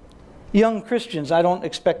young Christians? I don't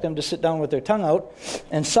expect them to sit down with their tongue out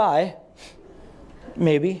and sigh.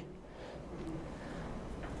 Maybe.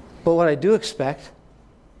 But what I do expect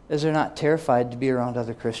is they're not terrified to be around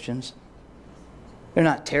other Christians. They're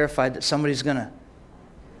not terrified that somebody's going to...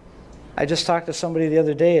 I just talked to somebody the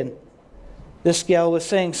other day, and this gal was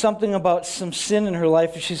saying something about some sin in her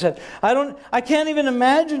life, and she said, I can't even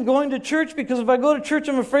imagine going to church, because if I go to church,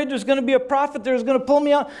 I'm afraid there's going to be a prophet there who's going to pull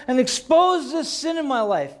me out and expose this sin in my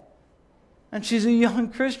life. And she's a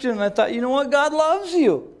young Christian, and I thought, you know what? God loves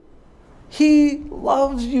you. He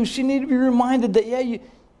loves you. She needed to be reminded that,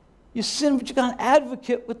 you sin, but you got an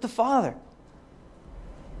advocate with the Father.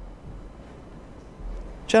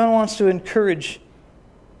 John wants to encourage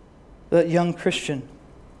that young Christian.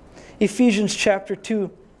 Ephesians chapter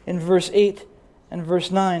 2 in verse 8 and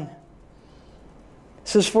verse 9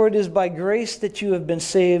 says, "For it is by grace that you have been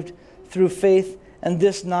saved through faith, and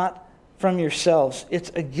this not from yourselves.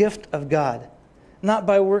 It's a gift of God, not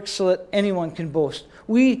by works so that anyone can boast."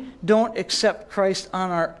 We don't accept Christ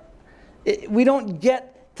we don't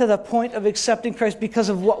get to the point of accepting Christ because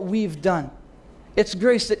of what we've done. It's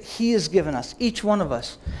grace that He has given us, each one of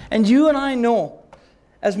us. And you and I know,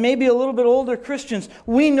 as maybe a little bit older Christians,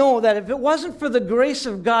 we know that if it wasn't for the grace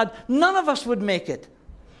of God, none of us would make it.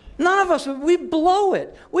 None of us would. We blow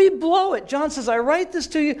it. We blow it. John says, "I write this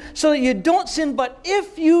to you so that you don't sin, but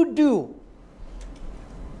if you do."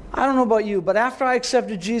 I don't know about you, but after I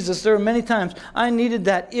accepted Jesus, there were many times I needed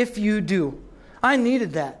that "if you do." I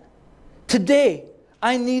needed that. Today,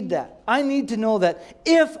 I need that. I need to know that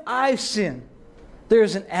if I sin,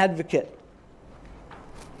 there's an advocate.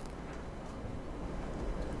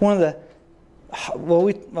 One of the,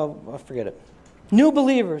 I'll forget it. New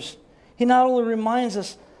believers, he not only reminds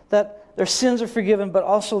us that their sins are forgiven, but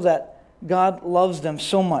also that God loves them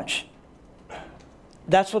so much.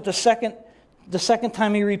 That's what the second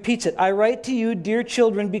time he repeats it. "I write to you, dear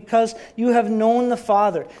children, because you have known the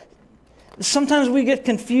Father." Sometimes we get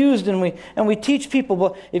confused and we teach people,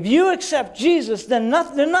 well, if you accept Jesus, then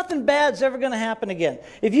nothing bad's ever going to happen again.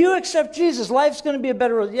 If you accept Jesus, life's going to be a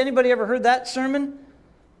better road. Anybody ever heard that sermon?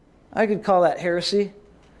 I could call that heresy.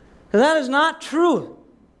 That is not true.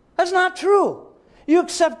 That's not true. You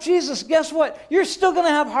accept Jesus, guess what? You're still going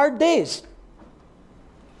to have hard days.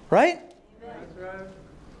 Right?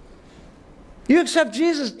 You accept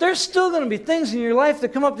Jesus, there's still going to be things in your life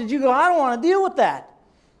that come up that you go, "I don't want to deal with that."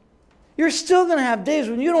 You're still going to have days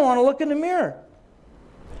when you don't want to look in the mirror.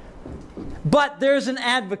 But there's an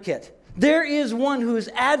advocate. There is one who is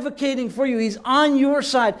advocating for you. He's on your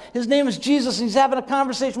side. His name is Jesus. He's having a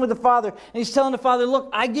conversation with the Father. And he's telling the Father, "Look,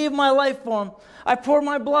 I gave my life for him. I poured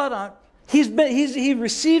my blood on him. He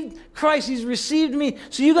received Christ. He's received me.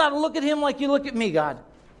 So you got to look at him like you look at me, God."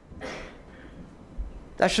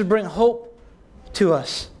 That should bring hope to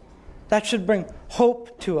us. That should bring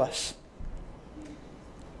hope to us.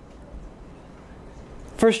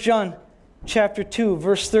 1 John chapter 2,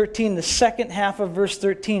 verse 13, the second half of verse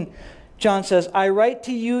 13, John says, "I write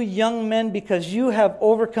to you, young men, because you have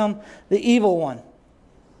overcome the evil one."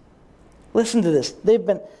 Listen to this. They've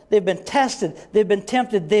been tested. They've been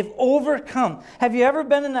tempted. They've overcome. Have you ever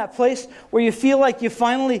been in that place where you feel like you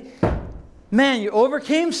finally, you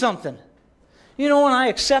overcame something? You know, when I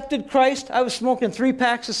accepted Christ, I was smoking 3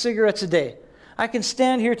 packs of cigarettes a day. I can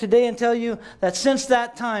stand here today and tell you that since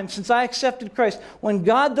that time, since I accepted Christ, when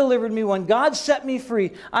God delivered me, when God set me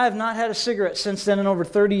free, I have not had a cigarette since then in over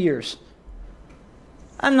 30 years.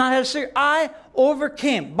 I've not had a cigarette. I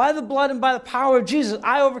overcame. By the blood and by the power of Jesus,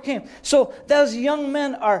 I overcame. So those young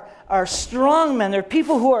men are strong men. They're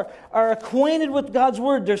people who are acquainted with God's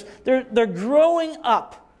Word. They're growing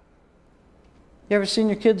up. You ever seen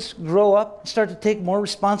your kids grow up and start to take more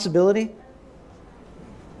responsibility?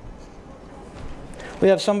 We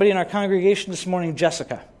have somebody in our congregation this morning,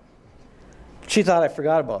 Jessica. She thought I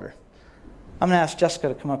forgot about her. I'm going to ask Jessica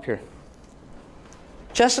to come up here.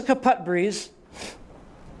 Jessica Putbreeze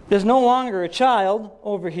is no longer a child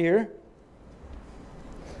over here.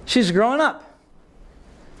 She's grown up.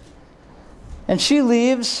 And she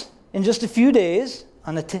leaves in just a few days,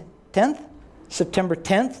 on the 10th, September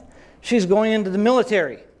 10th. She's going into the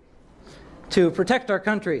military to protect our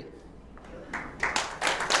country.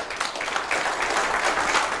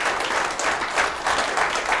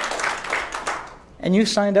 And you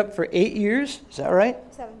signed up for 8 years, is that right?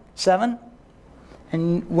 7. 7?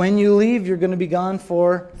 And when you leave, you're going to be gone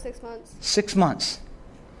for? 6 months. 6 months.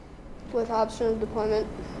 With option of deployment.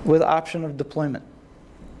 With option of deployment.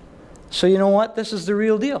 So you know what? This is the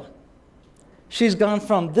real deal. She's gone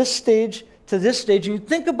from this stage to this stage. And you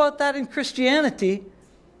think about that in Christianity,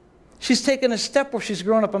 she's taken a step where she's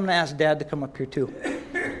grown up. I'm going to ask Dad to come up here too.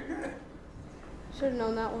 Should have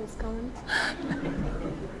known that one was coming.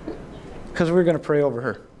 Because we're going to pray over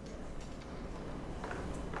her.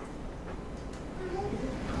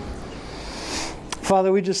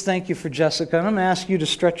 Father, we just thank you for Jessica. And I'm going to ask you to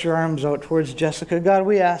stretch your arms out towards Jessica. God,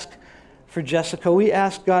 we ask for Jessica. We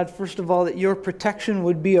ask, God, first of all, that your protection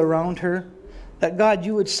would be around her. That, God,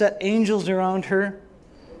 you would set angels around her.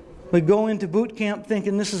 We go into boot camp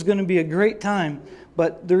thinking this is going to be a great time.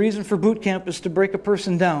 But the reason for boot camp is to break a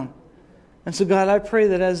person down. And so, God, I pray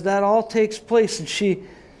that as that all takes place and she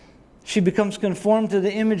becomes conformed to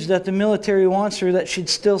the image that the military wants her, that she'd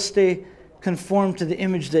still stay conformed to the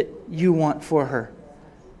image that you want for her.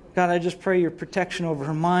 God, I just pray your protection over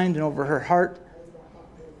her mind and over her heart.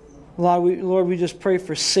 Lord, we just pray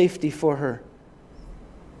for safety for her.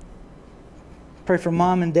 Pray for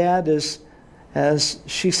Mom and Dad as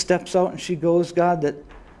she steps out and she goes, God, that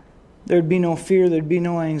there'd be no fear, there'd be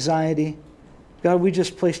no anxiety. God, we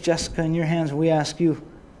just place Jessica in your hands, and we ask you,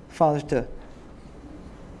 Father,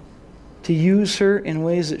 to use her in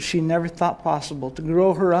ways that she never thought possible, to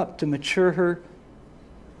grow her up, to mature her.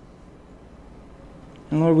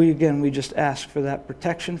 And Lord, we just ask for that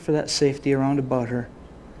protection, for that safety around about her.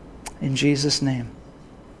 In Jesus' name.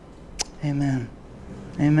 Amen.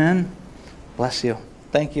 Amen. Bless you.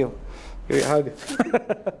 Thank you. Give you a hug.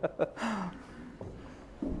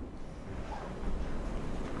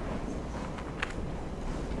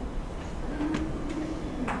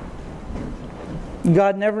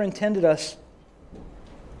 God never intended us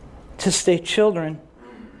to stay children.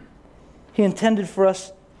 He intended for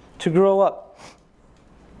us to grow up.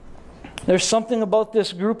 There's something about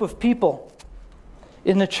this group of people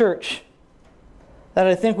in the church that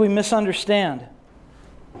I think we misunderstand.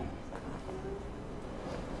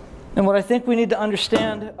 And what I think we need to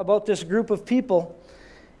understand about this group of people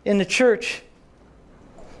in the church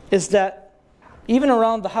is that even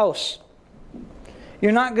around the house,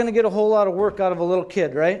 you're not going to get a whole lot of work out of a little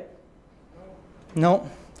kid, right? No.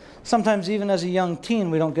 Sometimes even as a young teen,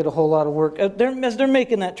 we don't get a whole lot of work. As they're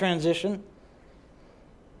making that transition.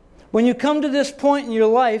 When you come to this point in your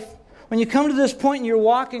life, when you come to this point in your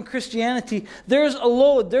walk in Christianity, there's a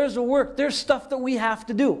load, there's a work, there's stuff that we have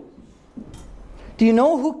to do. Do you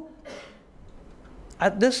know who...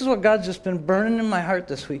 this is what God's just been burning in my heart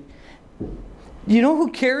this week. Do you know who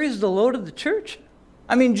carries the load of the church?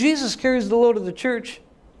 I mean, Jesus carries the load of the church,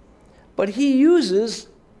 but He uses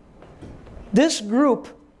this group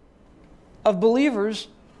of believers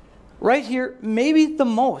right here, maybe the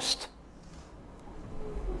most.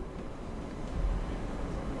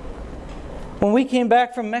 When we came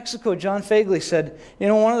back from Mexico, John Fagley said, you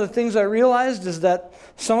know, one of the things I realized is that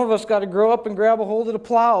some of us got to grow up and grab a hold of the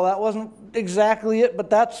plow. That wasn't exactly it, but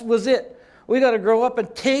that was it. We got to grow up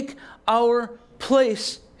and take our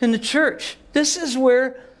place in the church. This is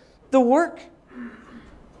where the work.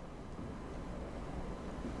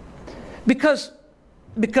 Because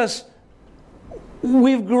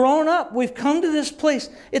we've grown up, we've come to this place.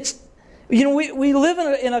 It's, you know, we live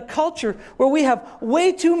in a culture where we have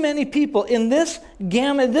way too many people in this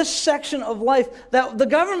gamut, this section of life that the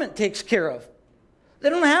government takes care of. They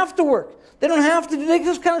don't have to work. They don't have to. They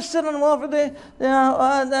just kind of sit on the welfare.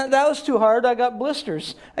 That was too hard. I got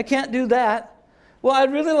blisters. I can't do that. Well,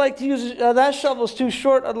 I'd really like to use, that shovel's too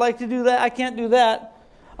short. I'd like to do that. I can't do that.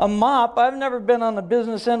 A mop. I've never been on the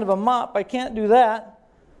business end of a mop. I can't do that.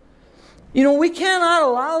 You know, we cannot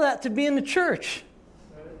allow that to be in the church.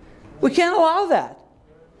 We can't allow that.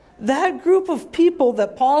 That group of people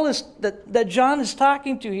that that John is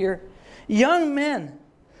talking to here, young men.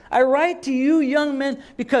 I write to you, young men,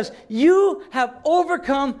 because you have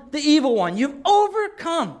overcome the evil one. You've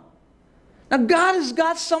overcome. Now, God has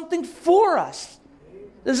got something for us.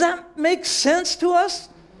 Does that make sense to us?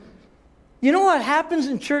 You know what happens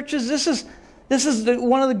in churches? This is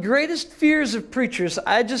one of the greatest fears of preachers.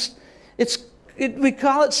 We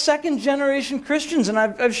call it second-generation Christians, and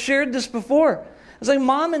I've shared this before. It's like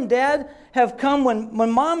Mom and Dad have come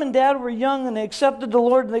when Mom and Dad were young and they accepted the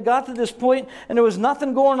Lord and they got to this point and there was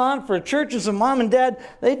nothing going on for a church. And so Mom and Dad,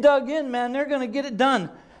 they dug in, man. They're going to get it done.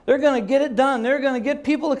 They're going to get it done. They're going to get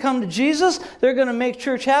people to come to Jesus. They're going to make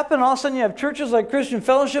church happen. All of a sudden you have churches like Christian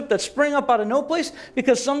Fellowship that spring up out of no place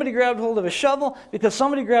because somebody grabbed hold of a shovel, because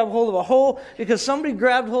somebody grabbed hold of a hoe, because somebody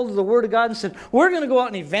grabbed hold of the Word of God and said, we're going to go out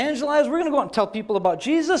and evangelize. We're going to go out and tell people about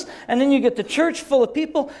Jesus. And then you get the church full of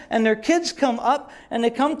people and their kids come up and they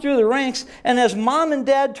come through the ranks. And as Mom and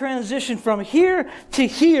Dad transition from here to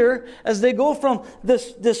here, as they go from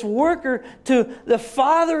this worker to the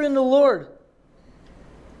father in the Lord,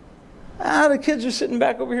 the kids are sitting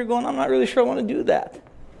back over here going, I'm not really sure I want to do that.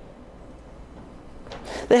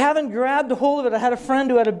 They haven't grabbed a hold of it. I had a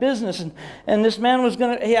friend who had a business, and this man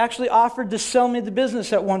he actually offered to sell me the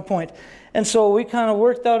business at one point. And so we kind of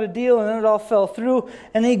worked out a deal, and then it all fell through,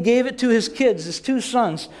 and he gave it to his kids, his two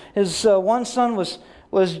sons. His one son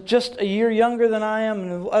was just a year younger than I am,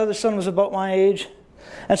 and the other son was about my age.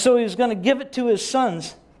 And so he was going to give it to his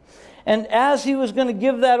sons. And as he was going to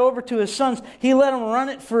give that over to his sons, he let them run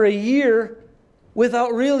it for a year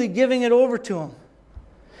without really giving it over to them.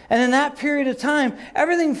 And in that period of time,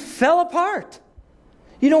 everything fell apart.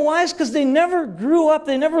 You know why? It's because they never grew up.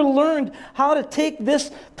 They never learned how to take this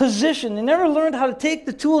position. They never learned how to take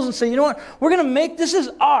the tools and say, you know what? We're going to make this is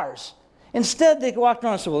ours. Instead, they walked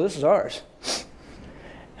around and said, well, this is ours.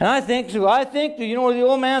 And I think, the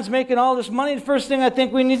old man's making all this money. The first thing I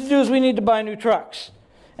think we need to do is we need to buy new trucks.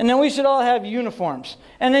 And then we should all have uniforms.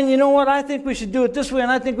 And then, you know what, I think we should do it this way, and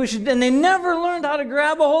I think we should... And they never learned how to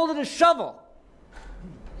grab a hold of the shovel.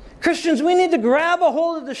 Christians, we need to grab a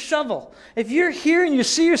hold of the shovel. If you're here and you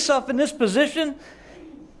see yourself in this position,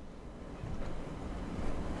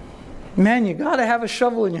 man, you got to have a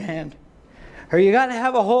shovel in your hand. Or you got to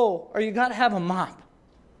have a hoe, or you got to have a mop.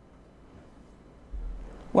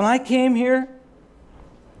 When I came here,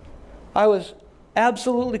 I was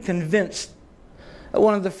absolutely convinced that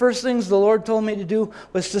one of the first things the Lord told me to do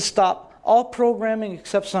was to stop all programming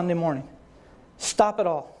except Sunday morning. Stop it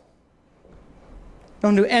all.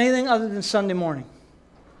 Don't do anything other than Sunday morning.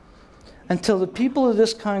 Until the people of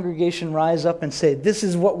this congregation rise up and say, this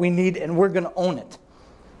is what we need and we're going to own it.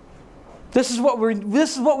 This is what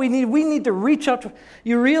we need. We need to reach out to...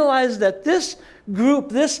 You realize that this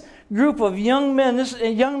group of young men,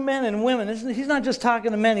 young men and women, he's not just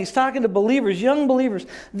talking to men, he's talking to believers, young believers.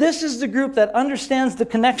 This is the group that understands the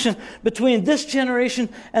connection between this generation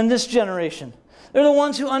and this generation. They're the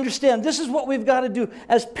ones who understand this is what we've got to do.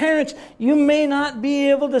 As parents, you may not be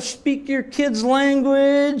able to speak your kids'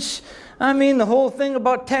 language. I mean, the whole thing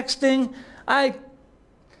about texting, I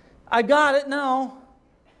got it now.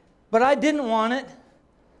 But I didn't want it.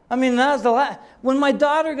 I mean, that was the last. When my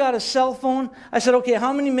daughter got a cell phone, I said, okay,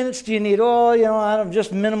 how many minutes do you need? Oh, I don't,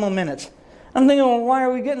 just minimal minutes. I'm thinking, well, why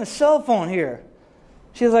are we getting a cell phone here?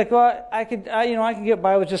 She's like, well, I could get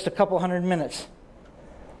by with just a couple hundred minutes.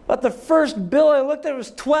 But the first bill I looked at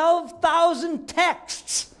was 12,000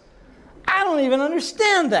 texts. I don't even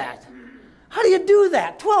understand that. How do you do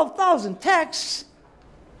that? 12,000 texts.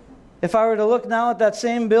 If I were to look now at that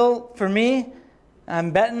same bill for me,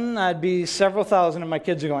 I'm betting I'd be several thousand, and my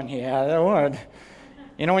kids are going, yeah, that would.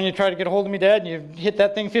 You know when you try to get a hold of me, Dad, and you hit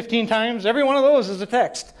that thing 15 times? Every one of those is a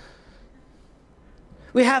text.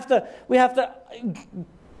 We have to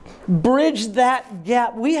bridge that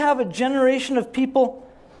gap. We have a generation of people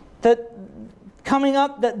that coming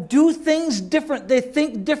up that do things different. They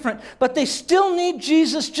think different, but they still need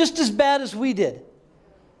Jesus just as bad as we did.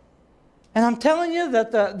 And I'm telling you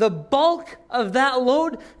that the bulk of that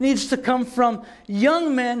load needs to come from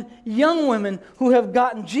young men, young women who have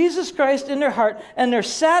gotten Jesus Christ in their heart, and they're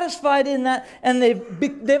satisfied in that, and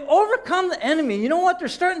they've overcome the enemy. You know what? They're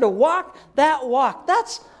starting to walk that walk.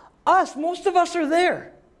 That's us. Most of us are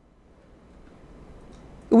there.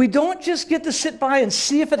 We don't just get to sit by and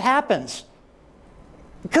see if it happens,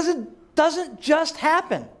 because it doesn't just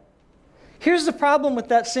happen. Here's the problem with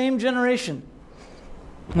that same generation.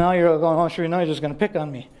 Now you're going, oh, sure, you're just going to pick on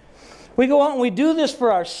me. We go out and we do this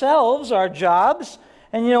for ourselves, our jobs,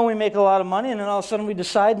 and we make a lot of money, and then all of a sudden we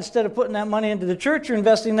decide instead of putting that money into the church or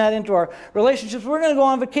investing that into our relationships, we're going to go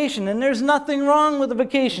on vacation, and there's nothing wrong with a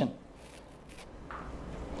vacation.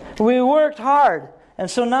 We worked hard, and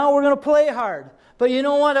so now we're going to play hard. But you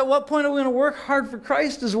know what? At what point are we going to work hard for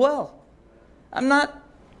Christ as well? I'm not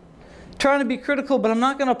trying to be critical, but I'm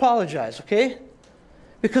not going to apologize, okay?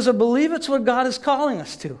 Because I believe it's what God is calling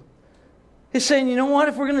us to. He's saying, you know what?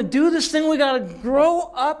 If we're going to do this thing, we got to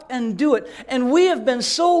grow up and do it. And we have been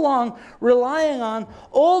so long relying on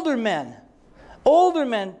older men. Older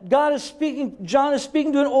men. God is speaking, John is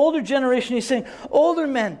speaking to an older generation. He's saying, older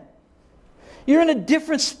men, you're in a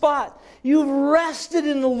different spot. You've rested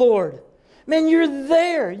in the Lord. Man, you're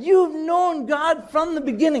there. You've known God from the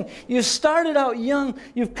beginning. You started out young.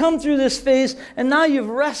 You've come through this phase, and now you've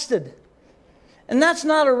rested. And that's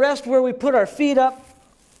not a rest where we put our feet up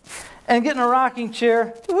and get in a rocking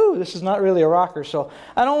chair. Ooh, this is not really a rocker, so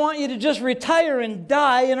I don't want you to just retire and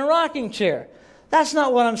die in a rocking chair. That's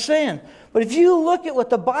not what I'm saying. But if you look at what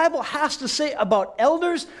the Bible has to say about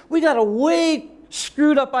elders, we got a way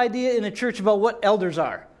screwed up idea in the church about what elders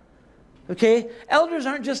are. Okay? Elders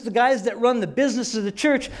aren't just the guys that run the business of the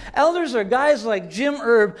church. Elders are guys like Jim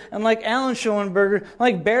Erb and like Alan Schoenberger,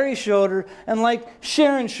 like Barry Schroeder, and like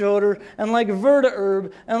Sharon Schroeder, and like Verda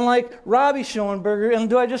Erb, and like Robbie Schoenberger. And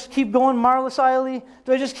do I just keep going, Marlis Eiley?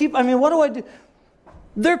 What do I do?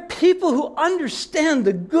 They're people who understand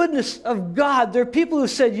the goodness of God. They're people who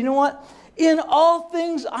said, you know what? In all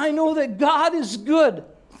things, I know that God is good.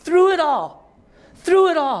 Through it all.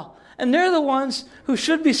 Through it all. And they're the ones who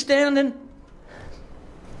should be standing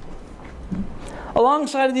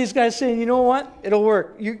alongside of these guys saying, you know what? It'll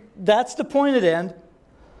work. That's the pointed end.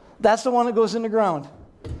 That's the one that goes in the ground.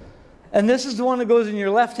 And this is the one that goes in your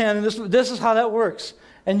left hand, and this is how that works.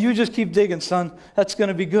 And you just keep digging, son. That's going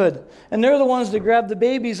to be good. And they're the ones that grab the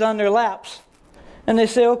babies on their laps. And they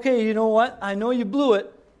say, okay, you know what? I know you blew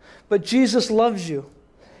it, but Jesus loves you.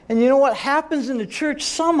 And you know what happens in the church?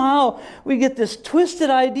 Somehow we get this twisted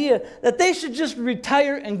idea that they should just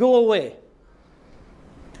retire and go away.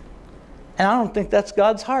 And I don't think that's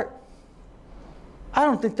God's heart. I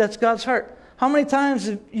don't think that's God's heart. How many times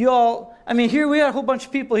have you all... I mean, here we got a whole bunch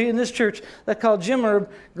of people here in this church that call Jim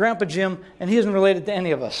Herb Grandpa Jim, and he isn't related to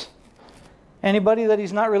any of us. Anybody that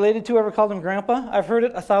he's not related to ever called him Grandpa? I've heard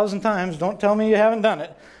it 1,000 times. Don't tell me you haven't done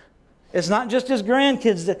it. It's not just his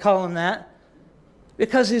grandkids that call him that,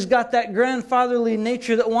 because he's got that grandfatherly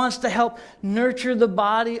nature that wants to help nurture the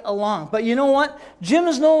body along. But you know what? Jim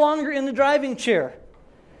is no longer in the driving chair.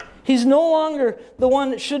 He's no longer the one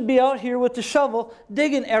that should be out here with the shovel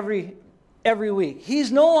digging every week.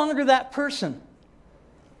 He's no longer that person.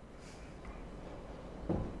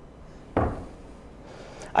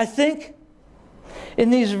 I think in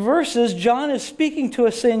these verses, John is speaking to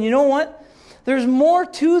us saying, you know what? There's more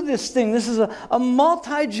to this thing. This is a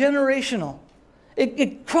multi-generational.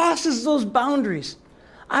 It crosses those boundaries.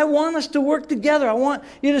 I want us to work together. I want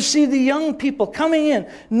you to see the young people coming in,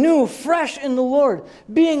 new, fresh in the Lord,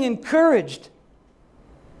 being encouraged.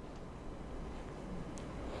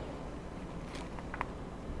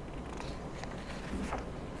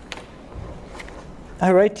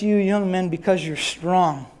 I write to you, young men, because you're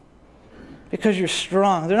strong. Because you're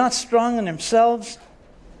strong. They're not strong in themselves.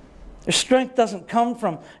 Their strength doesn't come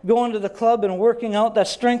from going to the club and working out. That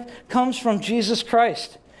strength comes from Jesus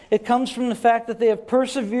Christ. It comes from the fact that they have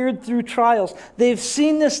persevered through trials. They've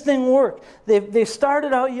seen this thing work. They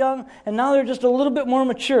started out young, and now they're just a little bit more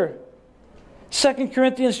mature. 2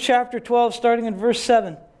 Corinthians chapter 12, starting in verse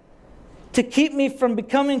 7. To keep me from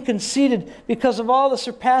becoming conceited because of all the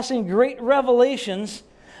surpassing great revelations,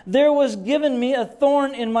 there was given me a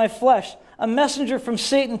thorn in my flesh, a messenger from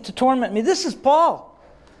Satan to torment me. This is Paul.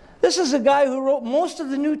 This is a guy who wrote most of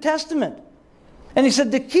the New Testament. And he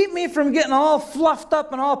said, to keep me from getting all fluffed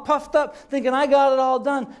up and all puffed up, thinking I got it all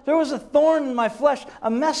done, there was a thorn in my flesh,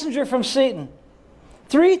 a messenger from Satan.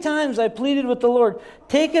 3 times I pleaded with the Lord,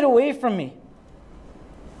 take it away from me.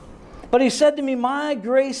 But he said to me, my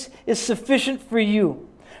grace is sufficient for you.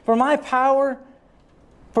 For my power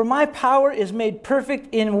is made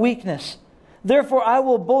perfect in weakness. Therefore I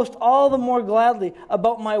will boast all the more gladly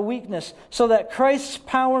about my weakness, so that Christ's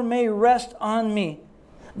power may rest on me.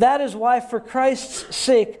 That is why, for Christ's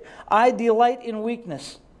sake, I delight in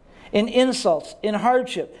weakness, in insults, in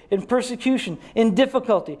hardship, in persecution, in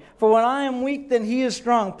difficulty. For when I am weak, then he is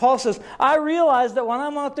strong. Paul says, I realize that when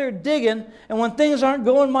I'm out there digging and when things aren't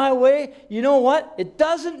going my way, you know what? It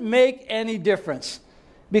doesn't make any difference.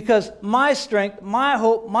 Because my strength, my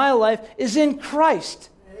hope, my life is in Christ.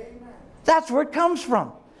 Amen. That's where it comes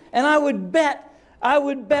from. And I would bet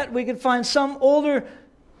we could find some older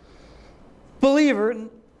believer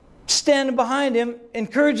standing behind him,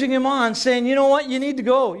 encouraging him on, saying, you know what, you need to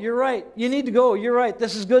go, you're right, you need to go, you're right,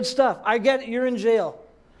 this is good stuff, I get it, you're in jail.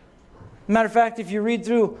 Matter of fact, if you read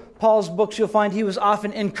through Paul's books, you'll find he was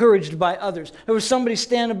often encouraged by others. There was somebody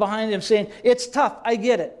standing behind him saying, it's tough, I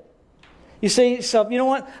get it. You say to yourself, you know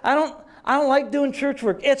what, I don't like doing church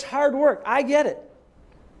work, it's hard work, I get it.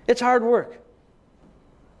 It's hard work.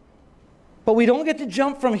 But we don't get to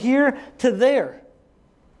jump from here to there.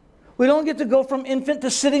 We don't get to go from infant to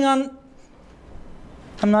sitting on...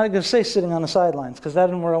 I'm not going to say sitting on the sidelines, because that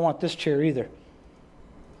isn't where I want this chair either.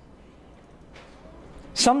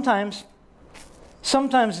 Sometimes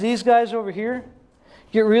these guys over here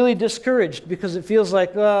get really discouraged because it feels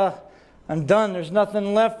like, I'm done. There's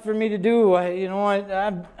nothing left for me to do.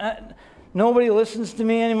 Nobody listens to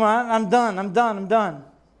me anymore. I'm done.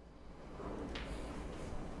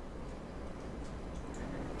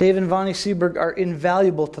 Dave and Vonnie Seberg are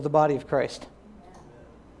invaluable to the body of Christ.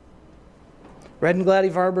 Red and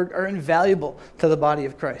Gladys Varberg are invaluable to the body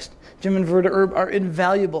of Christ. Jim and Verda Erb are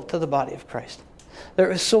invaluable to the body of Christ.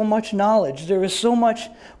 There is so much knowledge. There is so much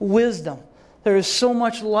wisdom. There is so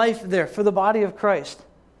much life there for the body of Christ.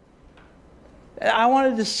 I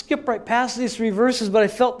wanted to skip right past these 3 verses, but I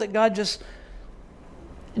felt that God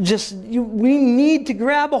we need to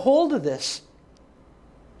grab a hold of this.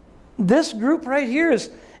 This group right here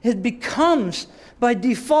becomes, by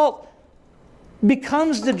default,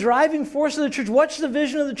 becomes the driving force of the church. What's the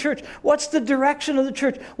vision of the church? What's the direction of the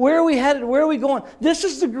church? Where are we headed? Where are we going? This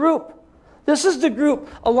is the group. This is the group,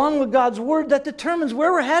 along with God's Word, that determines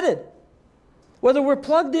where we're headed, whether we're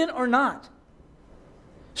plugged in or not.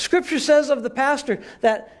 Scripture says of the pastor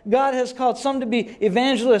that God has called some to be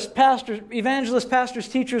evangelists, pastors,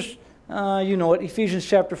 teachers. You know it, Ephesians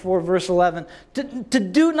chapter 4, verse 11. To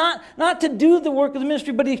do not to do the work of the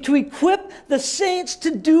ministry, but to equip the saints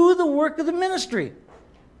to do the work of the ministry.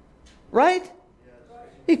 Right?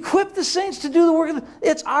 Equip the saints to do the work.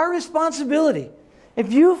 It's our responsibility.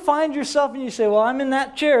 If you find yourself and you say, well, I'm in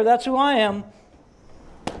that chair, that's who I am.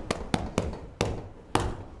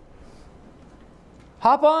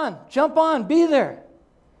 Hop on, jump on, be there.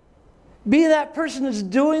 Be that person that's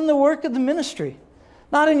doing the work of the ministry.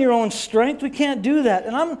 Not in your own strength. We can't do that.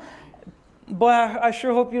 And I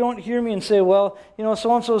sure hope you don't hear me and say, well,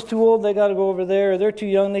 so-and-so's too old, they got to go over there, or they're too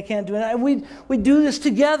young, they can't do it. We do this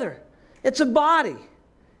together. It's a body.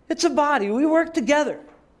 It's a body. We work together.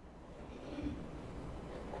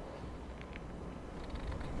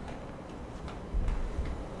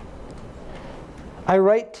 I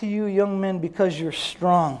write to you, young men, because you're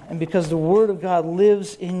strong and because the Word of God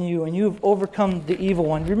lives in you and you've overcome the evil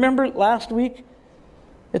one. Remember last week?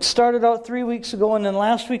 It started out 3 weeks ago, and then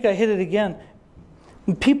last week I hit it again.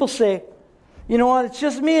 And people say, you know what, it's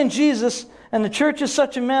just me and Jesus, and the church is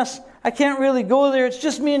such a mess, I can't really go there. It's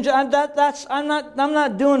just me and Jesus. I'm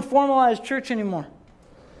not doing formalized church anymore.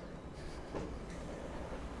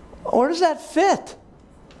 Where does that fit?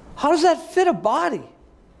 How does that fit a body?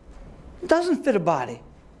 It doesn't fit a body.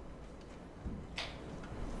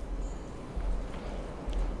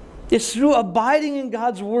 It's through abiding in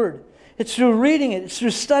God's Word. It's through reading it. It's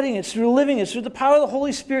through studying it. It's through living it. It's through the power of the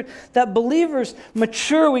Holy Spirit that believers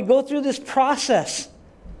mature. We go through this process.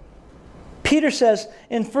 Peter says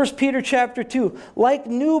in 1 Peter chapter 2, like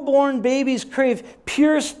newborn babies crave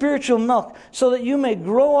pure spiritual milk so that you may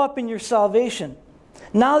grow up in your salvation.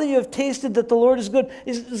 Now that you have tasted that the Lord is good.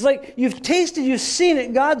 It's like you've tasted, you've seen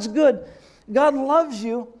it. God's good. God loves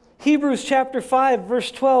you. Hebrews chapter 5,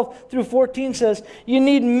 verse 12 through 14 says, you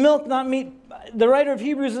need milk, not meat. The writer of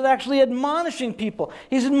Hebrews is actually admonishing people.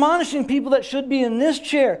 He's admonishing people that should be in this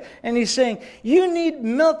chair. And he's saying, you need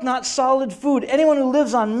milk, not solid food. Anyone who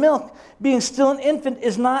lives on milk, being still an infant,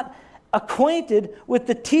 is not acquainted with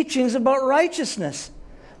the teachings about righteousness.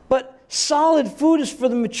 But solid food is for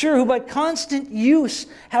the mature who by constant use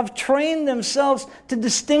have trained themselves to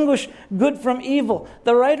distinguish good from evil.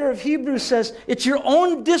 The writer of Hebrews says it's your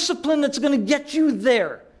own discipline that's going to get you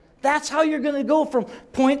there. That's how you're going to go from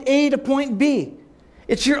point A to point B.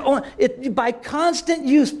 It's your own, by constant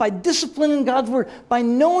use, by discipline in God's Word, by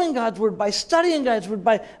knowing God's Word, by studying God's Word,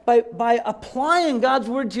 by applying God's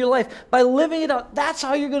Word to your life, by living it out. That's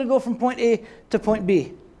how you're going to go from point A to point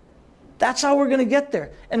B. That's how we're going to get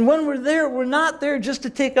there. And when we're there, we're not there just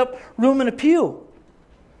to take up room in a pew.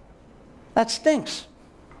 That stinks.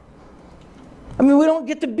 I mean, we don't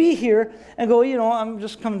get to be here and go, I'm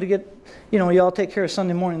just coming to get, y'all take care of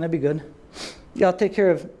Sunday morning, that'd be good. Y'all take care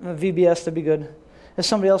of VBS, that'd be good. If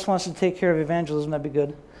somebody else wants to take care of evangelism, that'd be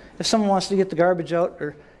good. If someone wants to get the garbage out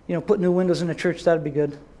or, put new windows in the church, that'd be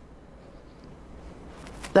good.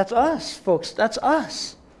 That's us, folks. That's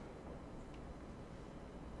us.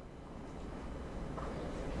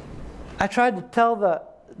 I tried to tell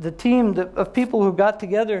the team of people who got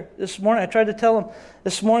together this morning, I tried to tell them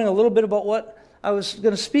this morning a little bit about what I was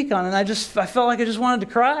going to speak on, and I felt like I just wanted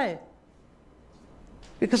to cry.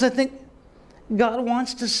 Because I think God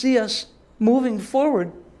wants to see us moving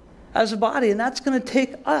forward as a body, and that's going to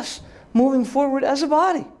take us moving forward as a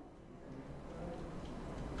body.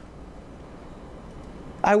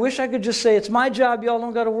 I wish I could just say, it's my job, y'all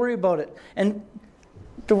don't got to worry about it. And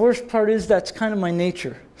the worst part is that's kind of my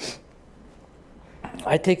nature.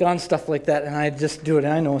 I take on stuff like that and I just do it.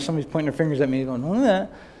 And I know somebody's pointing their fingers at me going, oh,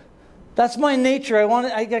 that's my nature.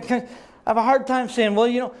 I have a hard time saying,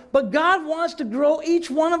 but God wants to grow each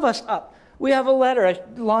one of us up. We have a letter.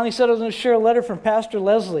 Lonnie said I was going to share a letter from Pastor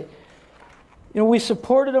Leslie. We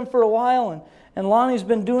supported him for a while, and Lonnie's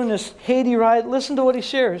been doing this Haiti ride. Listen to what he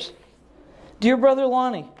shares. Dear Brother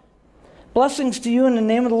Lonnie, blessings to you in the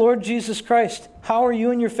name of the Lord Jesus Christ. How are you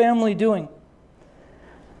and your family doing?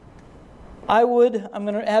 I'm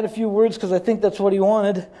going to add a few words because I think that's what he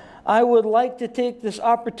wanted. I would like to take this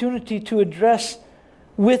opportunity to address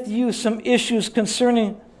with you some issues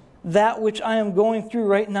concerning that which I am going through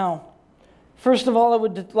right now. First of all, I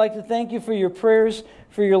would like to thank you for your prayers,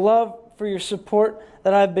 for your love, for your support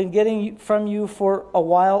that I've been getting from you for a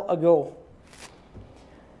while ago.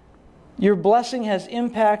 Your blessing has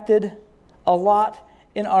impacted a lot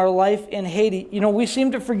in our life in Haiti. We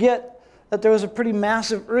seem to forget that there was a pretty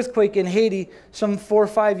massive earthquake in Haiti some 4 or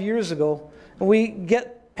 5 years ago. We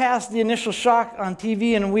get past the initial shock on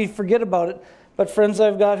TV and we forget about it. But friends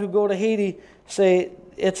I've got who go to Haiti say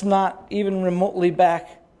it's not even remotely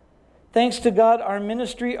back. Thanks to God, our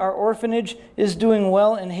ministry, our orphanage, is doing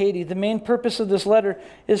well in Haiti. The main purpose of this letter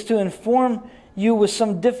is to inform you with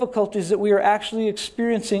some difficulties that we are actually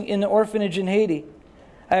experiencing in the orphanage in Haiti.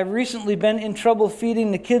 I have recently been in trouble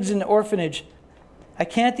feeding the kids in the orphanage. I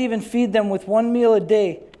can't even feed them with 1 meal a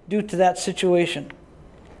day due to that situation.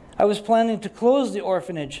 I was planning to close the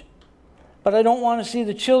orphanage, but I don't want to see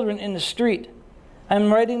the children in the street.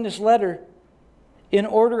 I'm writing this letter in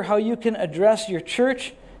order how you can address your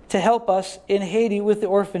church to help us in Haiti with the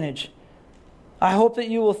orphanage. I hope that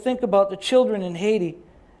you will think about the children in Haiti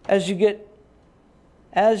as you get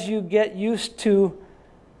used to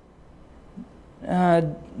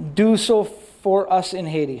do so for us in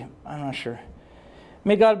Haiti. I'm not sure.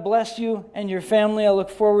 May God bless you and your family. I look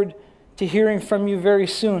forward to hearing from you very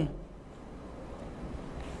soon.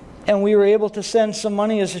 And we were able to send some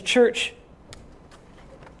money as a church.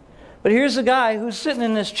 But here's a guy who's sitting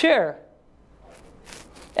in this chair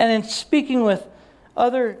and in speaking with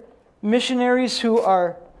other missionaries who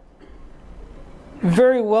are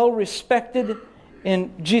very well respected in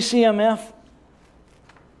GCMF.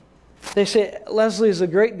 They say, Leslie is a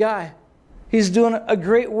great guy. He's doing a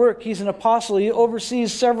great work. He's an apostle. He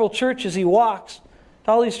oversees several churches. He walks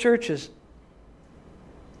to all these churches.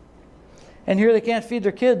 And here they can't feed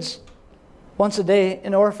their kids once a day in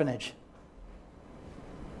an orphanage.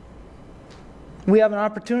 We have an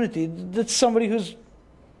opportunity. That's somebody who's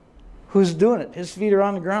doing it. His feet are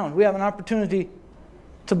on the ground. We have an opportunity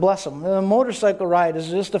to bless them. The motorcycle ride is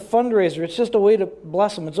just a fundraiser. It's just a way to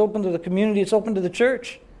bless them. It's open to the community. It's open to the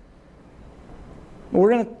church. We're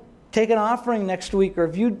going to take an offering next week, or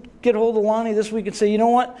if you get hold of Lonnie this week and say, you know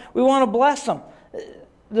what, we want to bless them.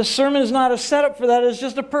 The sermon is not a setup for that. It's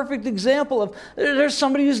just a perfect example of there's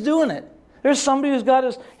somebody who's doing it. There's somebody who's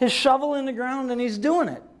got his shovel in the ground and he's doing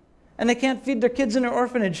it. And they can't feed their kids in their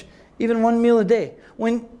orphanage even 1 meal a day.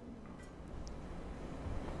 When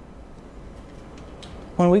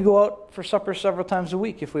we go out for supper several times a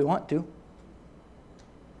week if we want to.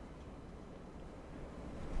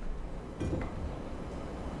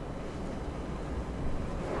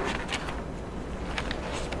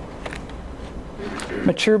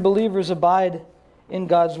 Mature believers abide in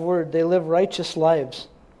God's Word. They live righteous lives.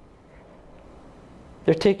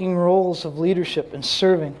 They're taking roles of leadership and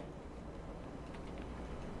serving.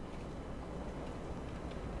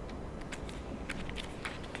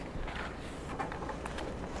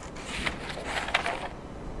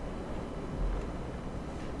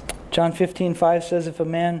 John 15:5 says, if a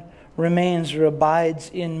man remains or abides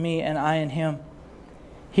in me and I in him,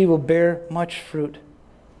 he will bear much fruit.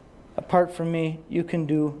 Apart from me, you can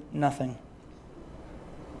do nothing.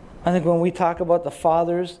 I think when we talk about the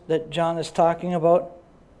fathers that John is talking about,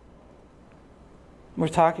 we're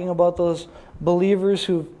talking about those believers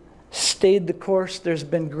who've stayed the course. There's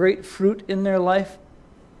been great fruit in their life.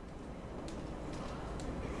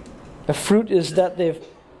 The fruit is that they've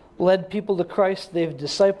led people to Christ. They've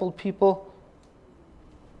discipled people.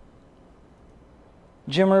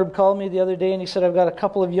 Jim Erb called me the other day and he said, I've got a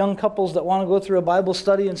couple of young couples that want to go through a Bible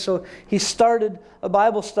study. And so he started a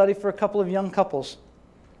Bible study for a couple of young couples.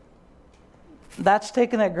 That's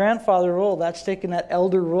taking that grandfather role. That's taking that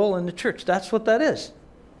elder role in the church. That's what that is.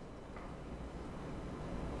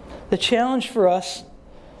 The challenge for us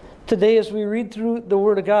today as we read through the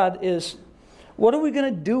Word of God is, what are we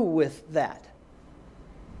going to do with that?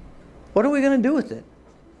 What are we going to do with it?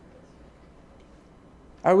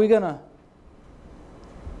 Are we going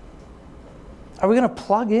to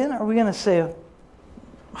plug in? Are we going to say,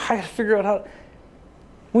 I got to figure out how...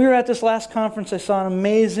 We were at this last conference. I saw an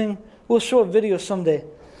amazing... We'll show a video someday.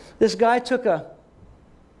 This guy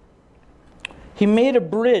he made a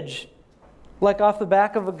bridge, like off the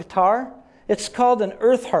back of a guitar. It's called an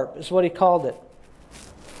earth harp, is what he called it.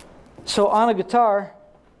 So on a guitar,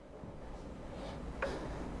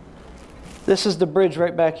 this is the bridge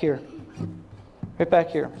right back here. Right back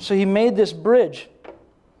here. So he made this bridge.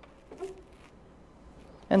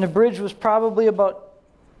 And the bridge was probably about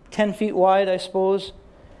 10 feet wide, I suppose.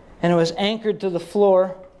 And it was anchored to the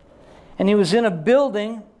floor. And he was in a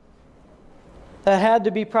building that had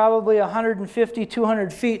to be probably 150,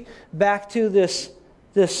 200 feet back to this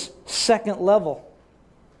second level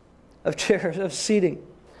of chairs, of seating.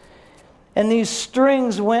 And these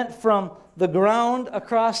strings went from the ground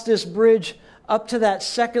across this bridge up to that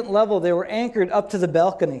second level. They were anchored up to the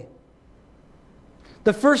balcony.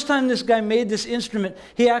 The first time this guy made this instrument,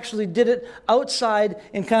 he actually did it outside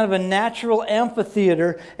in kind of a natural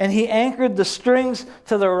amphitheater, and he anchored the strings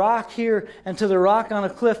to the rock here and to the rock on a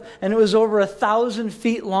cliff, and it was over 1,000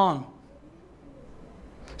 feet long.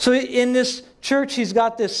 So in this church, he's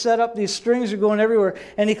got this set up, these strings are going everywhere,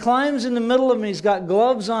 and he climbs in the middle of them, he's got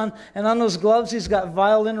gloves on, and on those gloves he's got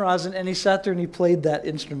violin rosin, and he sat there and he played that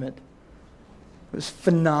instrument. It was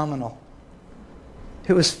phenomenal.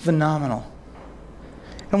 It was phenomenal.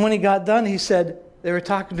 And when he got done, he said, they were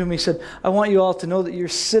talking to me. He said, I want you all to know that you're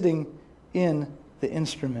sitting in the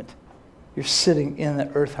instrument. You're sitting in the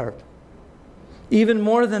earth harp. Even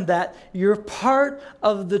more than that, you're part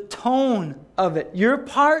of the tone of it. You're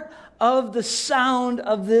part of the sound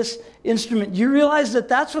of this instrument. You realize that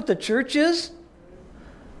that's what the church is?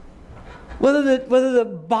 Whether the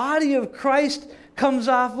body of Christ comes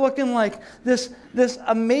off looking like this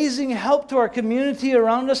amazing help to our community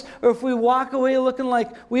around us, or if we walk away looking like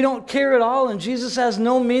we don't care at all and Jesus has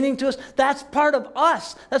no meaning to us, that's part of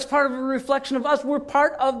us. That's part of a reflection of us. We're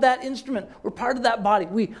part of that instrument. We're part of that body.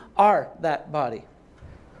 We are that body.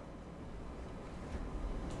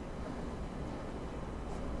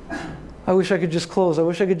 I wish I could just close. I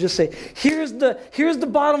wish I could just say, here's the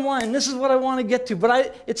bottom line. This is what I want to get to.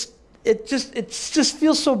 But it just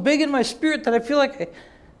feels so big in my spirit that I feel like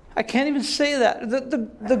I can't even say that.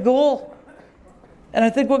 The goal, and I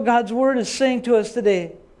think what God's Word is saying to us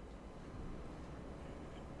today,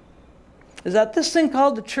 is that this thing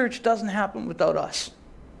called the church doesn't happen without us.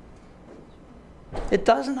 It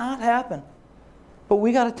does not happen. But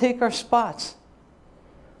we got to take our spots.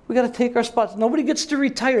 We got to take our spots. Nobody gets to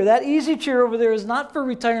retire. That easy chair over there is not for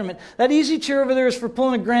retirement. That easy chair over there is for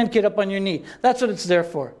pulling a grandkid up on your knee. That's what it's there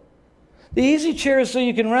for. The easy chair is so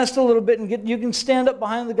you can rest a little bit and you can stand up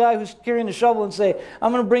behind the guy who's carrying the shovel and say,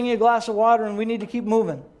 I'm going to bring you a glass of water and we need to keep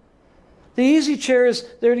moving. The easy chair is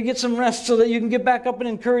there to get some rest so that you can get back up and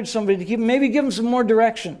encourage somebody to maybe give them some more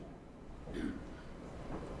direction.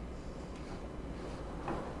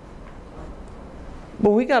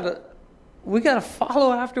 But we got to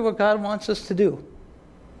follow after what God wants us to do.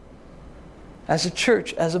 As a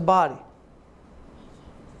church, as a body.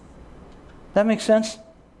 That makes sense?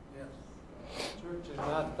 Church is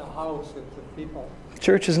not the house, it's the people.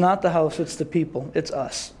 Church is not the house, it's the people. It's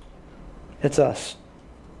us. It's us.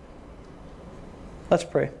 Let's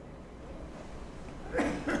pray.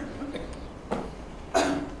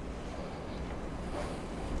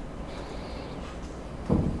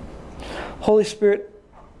 Holy Spirit,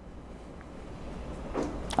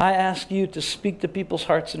 I ask you to speak to people's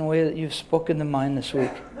hearts in a way that you've spoken to mine this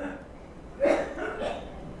week.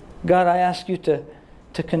 God, I ask you to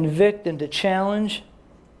convict and to challenge.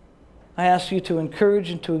 I ask you to encourage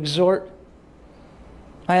and to exhort.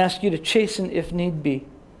 I ask you to chasten if need be.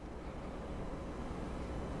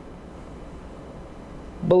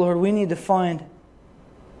 But Lord, we need to find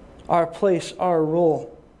our place, our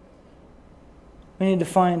role. We need to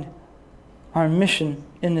find our mission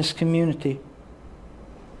in this community.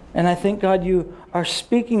 And I think, God, you are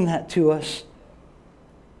speaking that to us.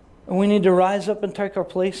 And we need to rise up and take our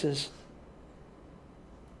places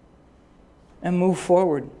and move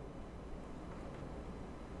forward.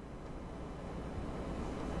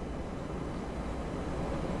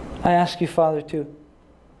 I ask you, Father, to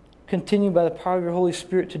continue by the power of your Holy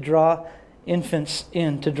Spirit to draw infants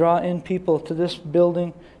in, to draw in people to this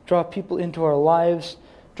building, draw people into our lives,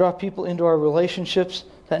 draw people into our relationships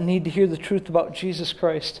that need to hear the truth about Jesus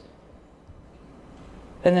Christ.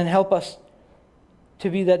 And then help us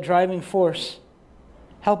to be that driving force.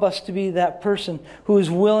 Help us to be that person who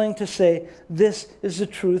is willing to say, this is the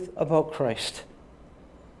truth about Christ.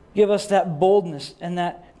 Give us that boldness and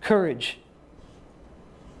that courage.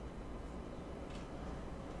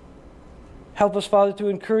 Help us, Father, to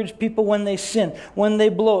encourage people when they sin, when they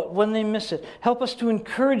blow it, when they miss it. Help us to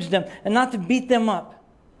encourage them and not to beat them up.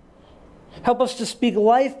 Help us to speak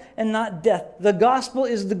life and not death. The gospel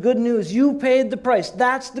is the good news. You paid the price.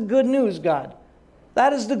 That's the good news, God.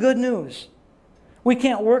 That is the good news. We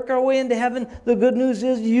can't work our way into heaven. The good news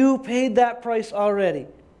is you paid that price already.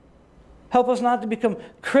 Help us not to become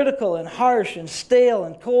critical and harsh and stale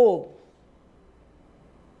and cold.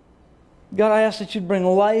 God, I ask that you'd bring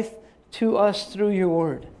life to us through your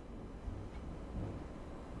word.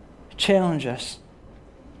 Challenge us.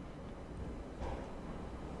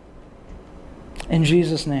 In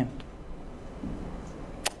Jesus' name.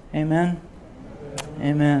 Amen.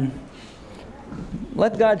 Amen.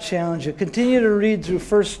 Let God challenge you. Continue to read through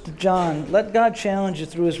 1 John. Let God challenge you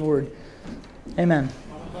through his word. Amen.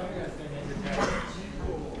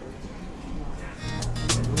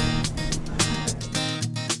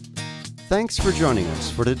 Thanks for joining us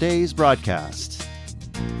for today's broadcast.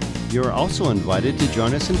 You are also invited to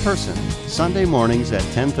join us in person Sunday mornings at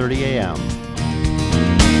 10:30 a.m.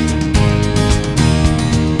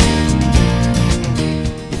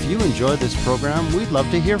 If you enjoy this program, we'd love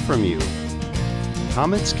to hear from you.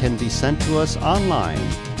 Comments can be sent to us online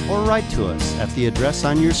or write to us at the address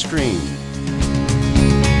on your screen.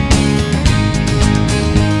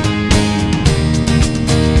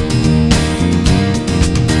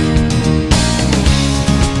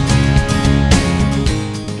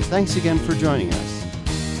 Thanks again for joining us.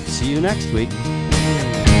 See you next week.